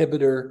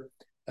 inhibitor,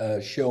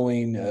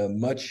 showing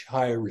much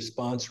higher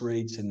response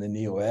rates in the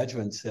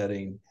neoadjuvant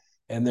setting.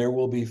 And there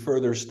will be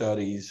further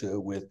studies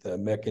with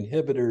MEK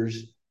inhibitors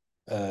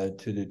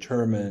to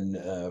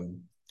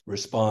determine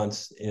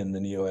response in the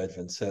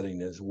neoadjuvant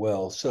setting as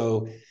well.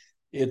 So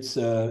it's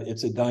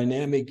a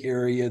dynamic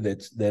area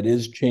that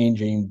is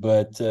changing,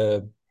 but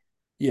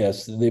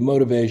yes, the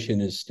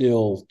motivation is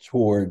still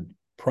toward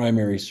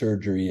primary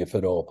surgery if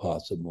at all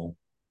possible.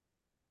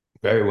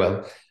 Very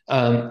well.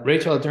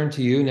 Rachel, I'll turn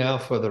to you now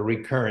for the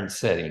recurrent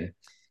setting.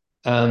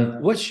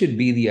 What should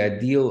be the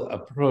ideal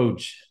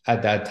approach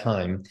at that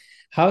time?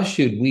 How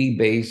should we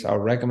base our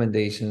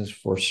recommendations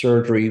for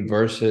surgery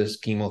versus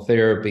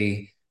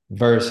chemotherapy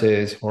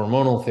versus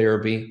hormonal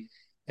therapy?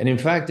 And in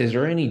fact, is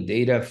there any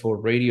data for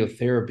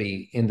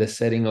radiotherapy in the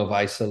setting of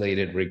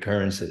isolated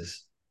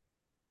recurrences?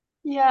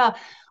 Yeah,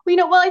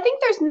 I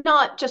think there's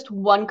not just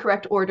one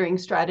correct ordering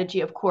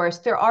strategy, of course.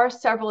 There are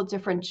several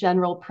different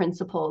general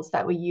principles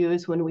that we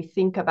use when we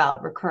think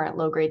about recurrent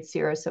low-grade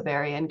serous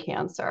ovarian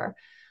cancer.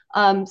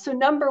 So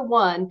number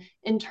one,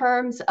 in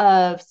terms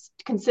of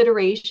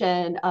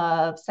consideration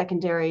of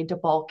secondary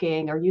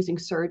debulking or using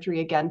surgery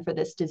again for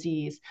this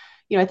disease,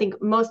 I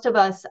think most of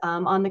us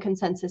on the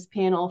consensus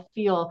panel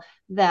feel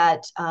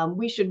that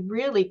we should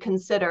really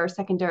consider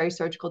secondary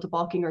surgical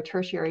debulking or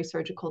tertiary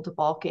surgical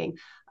debulking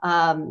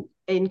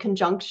in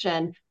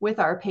conjunction with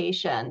our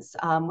patients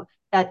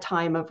at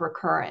time of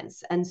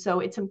recurrence. And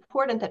so it's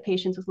important that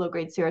patients with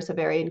low-grade serous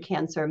ovarian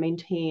cancer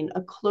maintain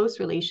a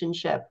close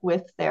relationship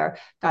with their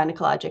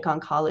gynecologic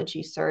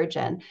oncology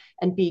surgeon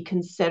and be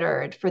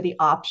considered for the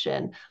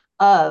option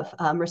of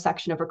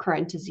resection of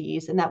recurrent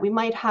disease, and that we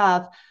might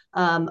have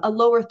a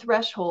lower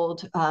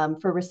threshold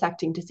for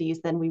resecting disease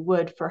than we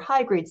would for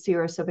high-grade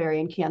serous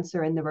ovarian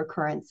cancer in the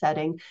recurrent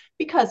setting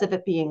because of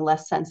it being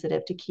less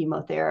sensitive to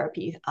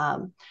chemotherapy.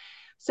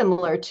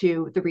 Similar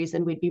to the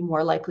reason we'd be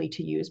more likely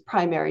to use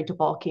primary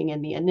debulking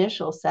in the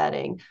initial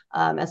setting,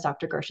 as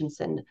Dr.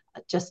 Gershenson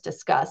just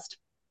discussed.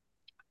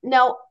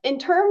 Now, in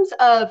terms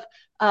of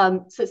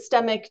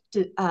systemic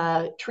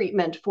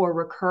treatment for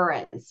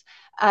recurrence,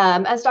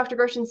 as Dr.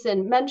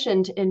 Gershenson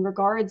mentioned in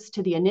regards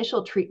to the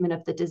initial treatment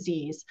of the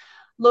disease,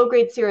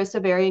 low-grade serous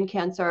ovarian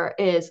cancer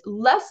is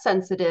less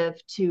sensitive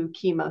to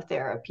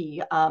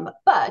chemotherapy,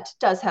 but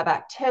does have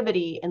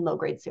activity in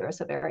low-grade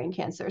serous ovarian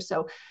cancer.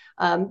 So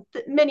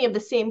many of the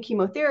same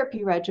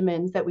chemotherapy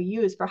regimens that we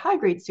use for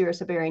high-grade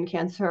serous ovarian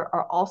cancer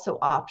are also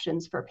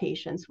options for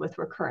patients with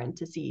recurrent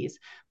disease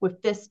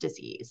with this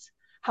disease.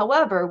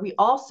 However, we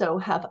also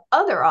have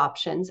other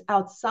options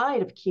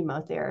outside of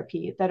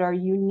chemotherapy that are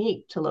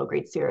unique to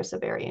low-grade serous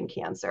ovarian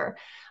cancer.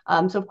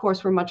 So of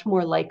course, we're much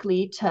more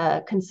likely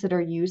to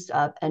consider use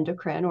of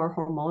endocrine or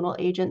hormonal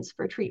agents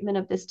for treatment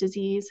of this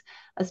disease,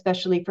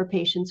 especially for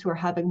patients who are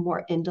having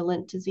more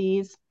indolent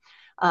disease.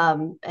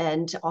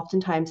 And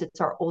oftentimes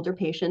it's our older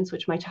patients,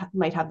 which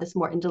might have this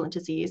more indolent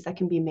disease that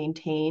can be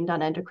maintained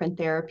on endocrine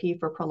therapy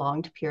for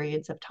prolonged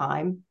periods of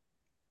time.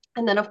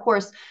 And then, of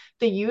course,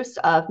 the use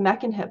of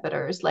MEK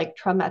inhibitors like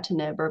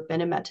trametinib or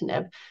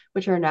binimetinib,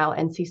 which are now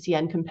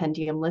NCCN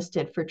compendium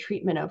listed for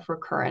treatment of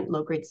recurrent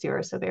low-grade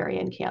serous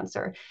ovarian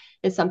cancer,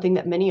 is something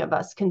that many of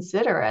us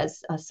consider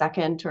as a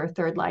second or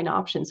third line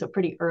option, so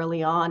pretty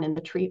early on in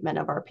the treatment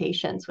of our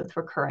patients with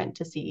recurrent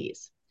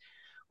disease.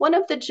 One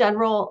of the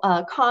general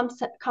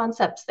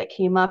concepts that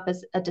came up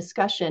as a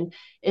discussion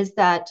is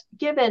that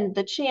given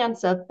the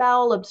chance of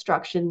bowel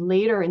obstruction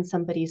later in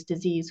somebody's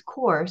disease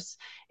course,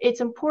 it's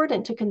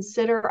important to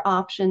consider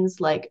options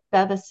like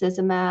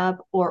bevacizumab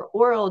or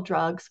oral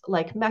drugs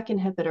like MEK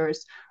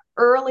inhibitors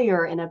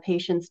earlier in a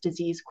patient's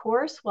disease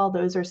course while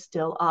those are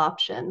still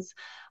options.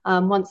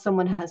 Once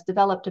someone has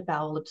developed a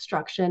bowel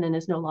obstruction and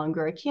is no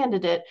longer a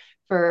candidate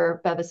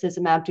for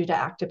bevacizumab due to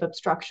active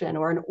obstruction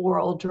or an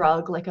oral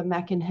drug like a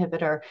MEK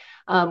inhibitor,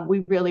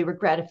 we really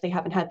regret if they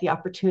haven't had the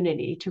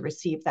opportunity to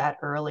receive that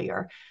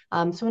earlier.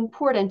 So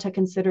important to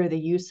consider the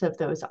use of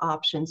those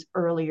options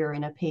earlier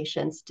in a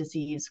patient's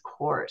disease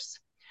course.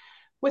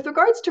 With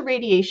regards to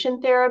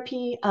radiation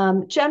therapy,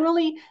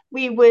 generally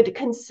we would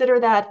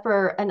consider that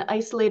for an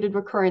isolated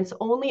recurrence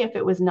only if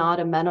it was not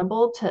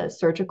amenable to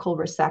surgical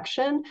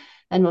resection.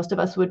 And most of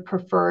us would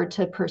prefer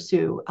to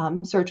pursue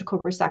surgical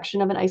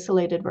resection of an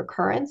isolated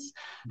recurrence.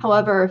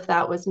 However, if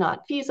that was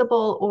not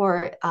feasible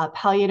or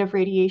palliative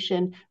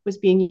radiation was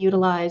being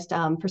utilized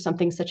for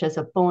something such as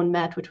a bone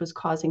met, which was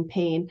causing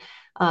pain,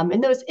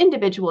 in those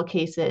individual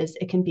cases,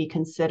 it can be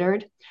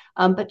considered.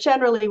 But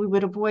generally, we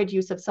would avoid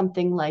use of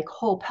something like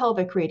whole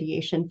pelvic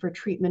radiation for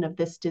treatment of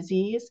this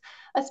disease,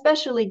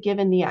 especially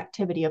given the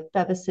activity of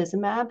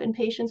bevacizumab in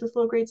patients with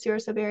low-grade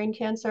serous ovarian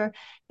cancer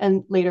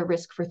and later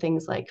risk for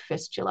things like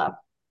fistula.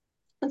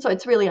 And so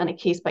it's really on a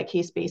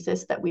case-by-case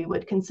basis that we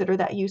would consider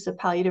that use of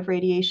palliative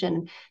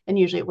radiation, and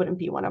usually it wouldn't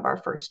be one of our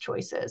first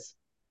choices.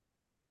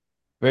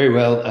 Very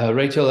well.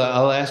 Rachel,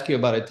 I'll ask you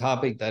about a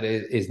topic that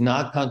is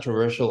not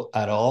controversial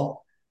at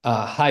all,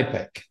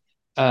 HIPEC.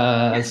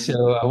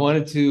 So I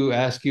wanted to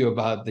ask you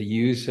about the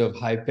use of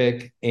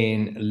HIPEC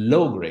in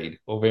low-grade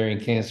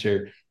ovarian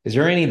cancer. Is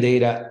there any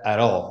data at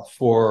all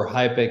for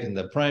HIPEC in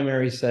the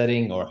primary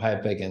setting or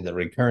HIPEC in the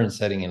recurrent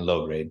setting in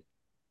low-grade?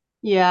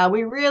 Yeah,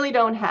 we really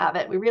don't have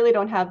it. We really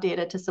don't have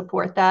data to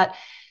support that.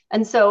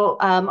 And so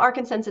our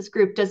consensus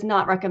group does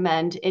not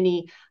recommend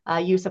any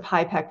use of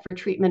HIPEC for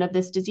treatment of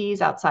this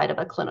disease outside of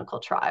a clinical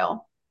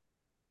trial.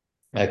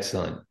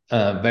 Excellent.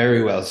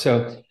 Very well.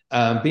 So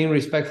being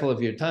respectful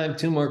of your time,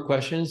 two more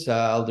questions.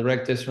 I'll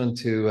direct this one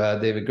to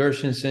David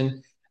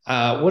Gershenson.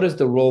 What is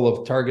the role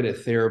of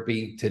targeted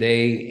therapy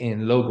today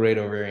in low-grade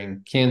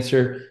ovarian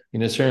cancer?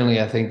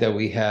 Certainly I think that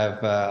we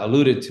have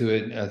alluded to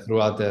it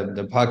throughout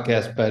the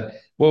podcast, but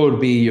what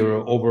would be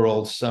your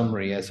overall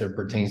summary as it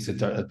pertains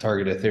to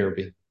targeted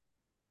therapy?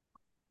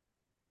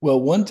 Well,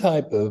 one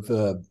type of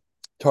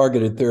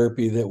targeted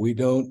therapy that we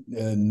don't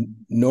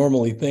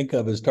normally think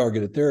of as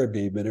targeted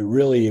therapy, but it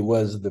really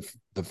was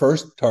the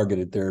first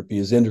targeted therapy,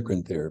 is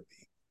endocrine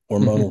therapy,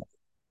 hormonal.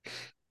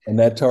 And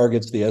that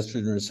targets the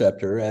estrogen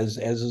receptor, as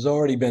has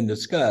already been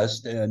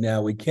discussed.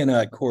 Now, we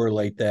cannot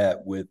correlate that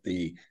with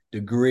the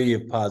degree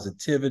of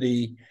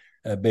positivity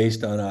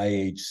based on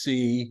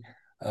IHC,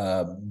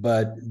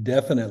 but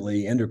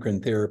definitely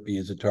endocrine therapy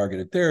is a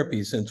targeted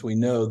therapy, since we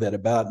know that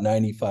about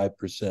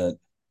 95%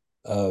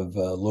 of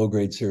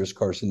low-grade serous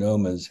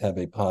carcinomas have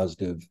a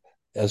positive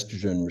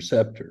estrogen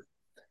receptor.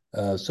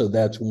 So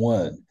that's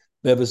one.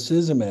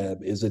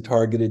 Bevacizumab is a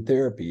targeted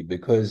therapy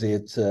because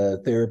it's a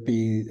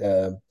therapy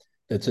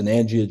that's an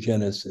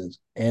angiogenesis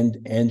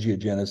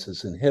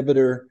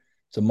inhibitor.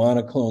 It's a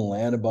monoclonal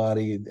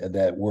antibody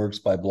that works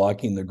by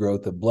blocking the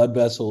growth of blood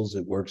vessels.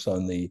 It works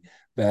on the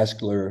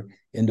vascular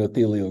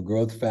endothelial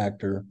growth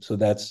factor. So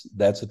that's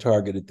a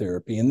targeted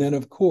therapy. And then,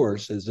 of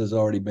course, as has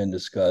already been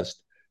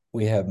discussed,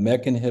 we have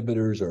MEK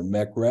inhibitors or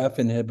MEK-RAF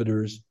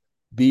inhibitors,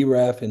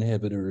 BRAF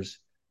inhibitors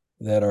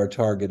that are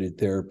targeted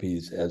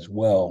therapies as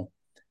well.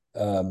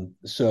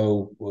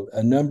 So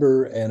a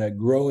number and a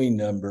growing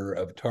number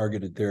of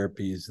targeted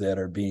therapies that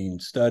are being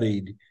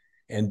studied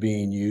and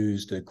being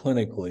used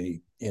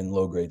clinically in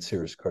low-grade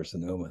serous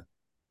carcinoma.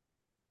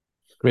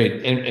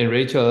 Great. And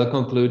Rachel, I'll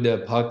conclude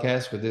the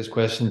podcast with this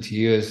question to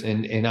you.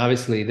 And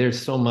obviously, there's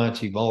so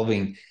much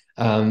evolving.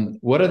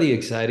 What are the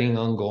exciting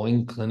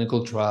ongoing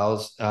clinical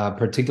trials,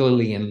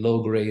 particularly in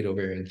low-grade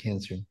ovarian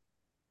cancer?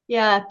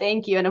 Yeah,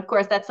 thank you. And of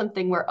course, that's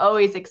something we're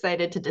always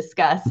excited to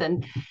discuss.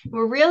 And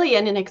we're really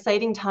in an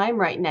exciting time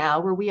right now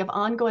where we have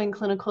ongoing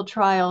clinical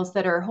trials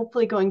that are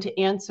hopefully going to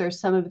answer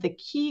some of the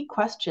key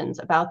questions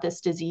about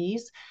this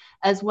disease,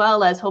 as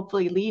well as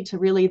hopefully lead to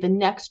really the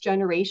next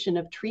generation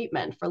of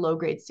treatment for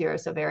low-grade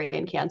serous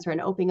ovarian cancer and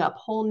opening up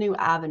whole new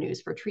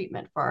avenues for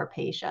treatment for our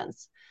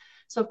patients.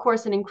 So, of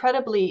course, an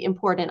incredibly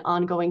important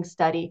ongoing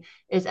study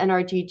is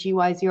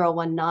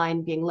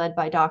NRG-GY019 being led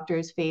by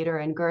Doctors Fader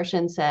and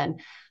Gershenson.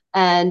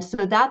 And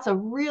so that's a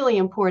really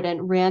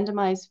important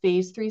randomized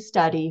phase 3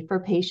 study for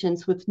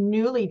patients with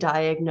newly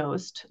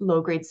diagnosed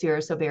low-grade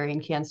serous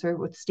ovarian cancer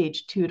with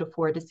stage 2 to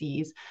 4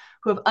 disease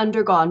who have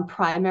undergone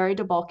primary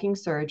debulking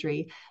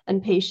surgery.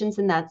 And patients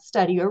in that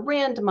study are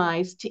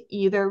randomized to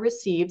either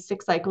receive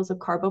 6 cycles of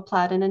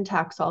carboplatin and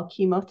Taxol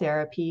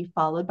chemotherapy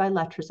followed by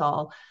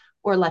letrozole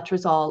or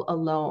letrozole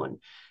alone.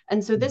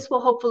 And so this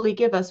will hopefully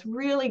give us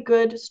really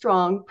good,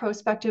 strong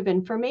prospective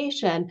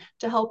information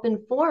to help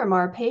inform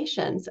our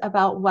patients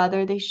about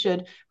whether they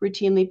should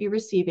routinely be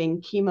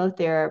receiving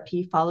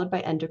chemotherapy followed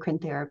by endocrine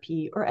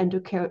therapy or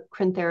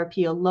endocrine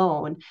therapy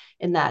alone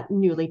in that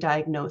newly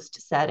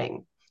diagnosed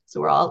setting.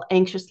 So we're all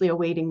anxiously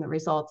awaiting the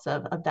results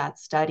of that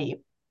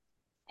study.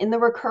 In the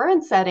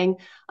recurrent setting,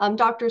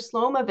 Dr.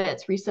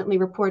 Slomovitz recently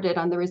reported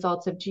on the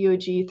results of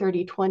GOG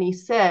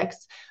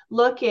 3026,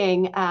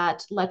 looking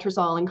at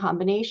letrozole in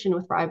combination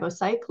with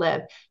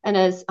ribociclib. And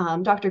as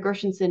Dr.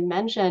 Gershenson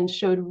mentioned,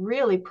 showed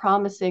really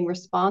promising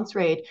response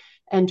rate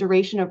and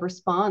duration of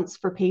response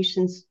for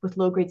patients with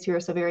low-grade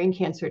serous ovarian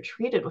cancer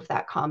treated with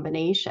that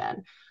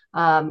combination,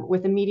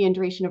 with a median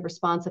duration of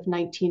response of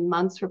 19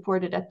 months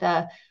reported at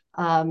the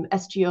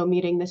SGO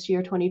meeting this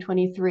year,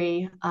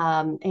 2023,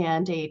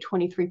 and a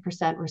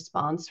 23%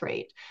 response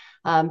rate.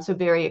 So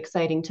very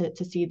exciting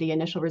to see the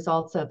initial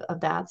results of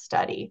that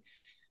study.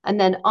 And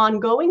then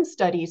ongoing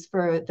studies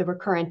for the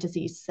recurrent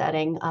disease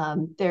setting,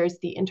 there's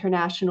the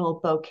International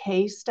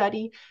Bouquet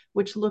study,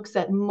 which looks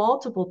at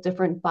multiple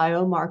different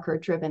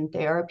biomarker-driven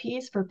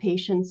therapies for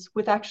patients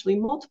with actually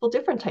multiple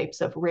different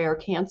types of rare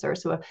cancer.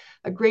 So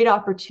a great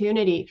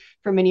opportunity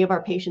for many of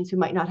our patients who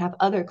might not have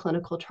other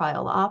clinical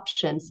trial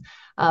options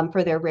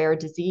for their rare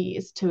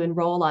disease to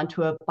enroll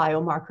onto a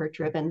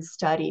biomarker-driven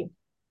study.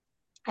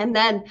 And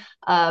then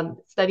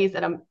studies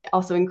that I'm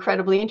also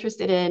incredibly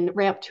interested in,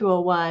 RAMP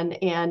 201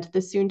 and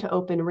the soon to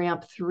open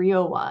RAMP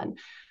 301.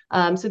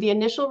 So the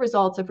initial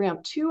results of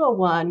RAMP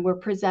 201 were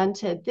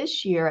presented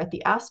this year at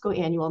the ASCO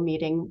annual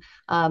meeting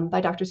by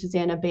Dr.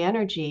 Susanna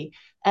Banerjee,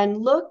 and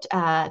looked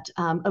at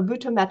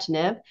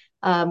avutometinib,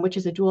 which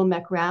is a dual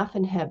MEK-RAF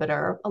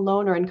inhibitor,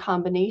 alone or in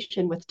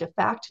combination with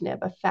defactinib,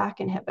 a FAK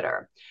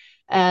inhibitor.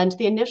 And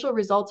the initial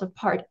results of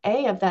Part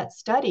A of that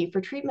study for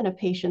treatment of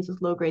patients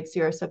with low-grade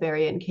serous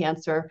ovarian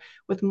cancer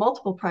with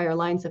multiple prior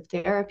lines of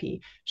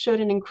therapy showed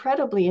an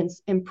incredibly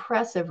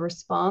impressive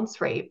response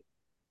rate,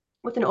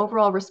 with an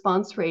overall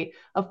response rate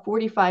of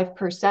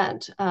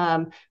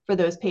 45% for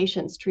those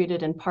patients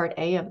treated in Part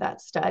A of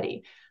that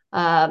study.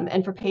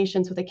 And for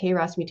patients with a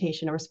KRAS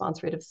mutation, a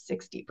response rate of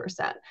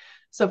 60%.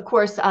 So of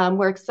course,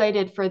 we're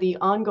excited for the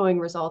ongoing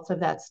results of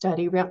that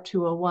study. RAMP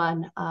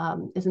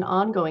 201 is an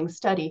ongoing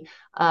study,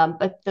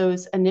 but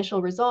those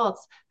initial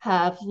results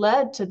have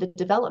led to the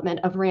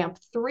development of RAMP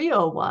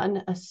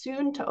 301, a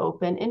soon to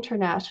open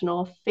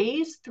international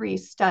phase 3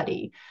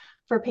 study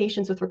for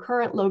patients with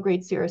recurrent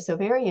low-grade serous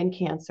ovarian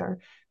cancer,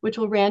 which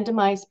will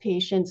randomize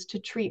patients to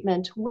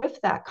treatment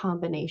with that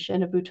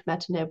combination of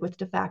avutometinib with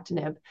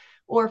defactinib,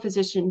 or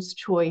physician's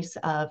choice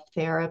of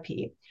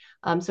therapy.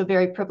 So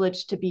very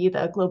privileged to be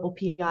the global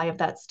PI of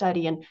that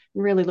study, and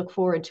really look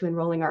forward to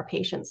enrolling our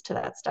patients to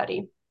that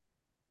study.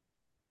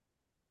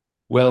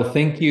 Well,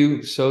 thank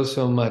you so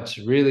much.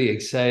 Really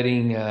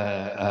exciting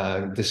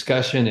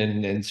discussion,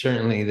 and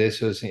certainly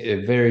this was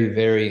a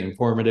very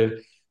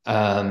informative.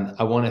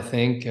 I want to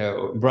thank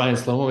Brian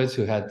Slomovitz,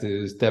 who had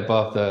to step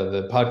off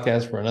the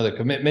podcast for another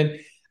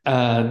commitment,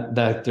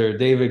 Dr.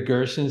 David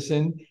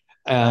Gershenson,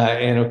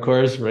 and of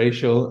course,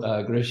 Rachel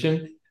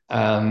Grisham.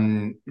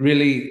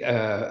 Really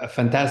a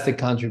fantastic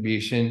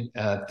contribution.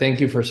 Thank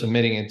you for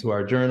submitting it to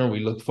our journal. We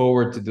look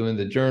forward to doing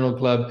the journal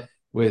club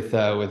with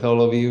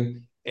all of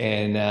you.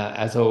 And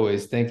as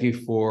always, thank you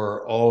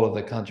for all of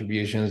the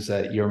contributions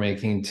that you're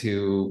making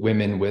to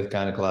women with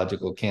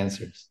gynecological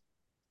cancers.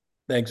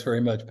 Thanks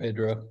very much,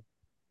 Pedro.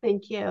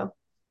 Thank you.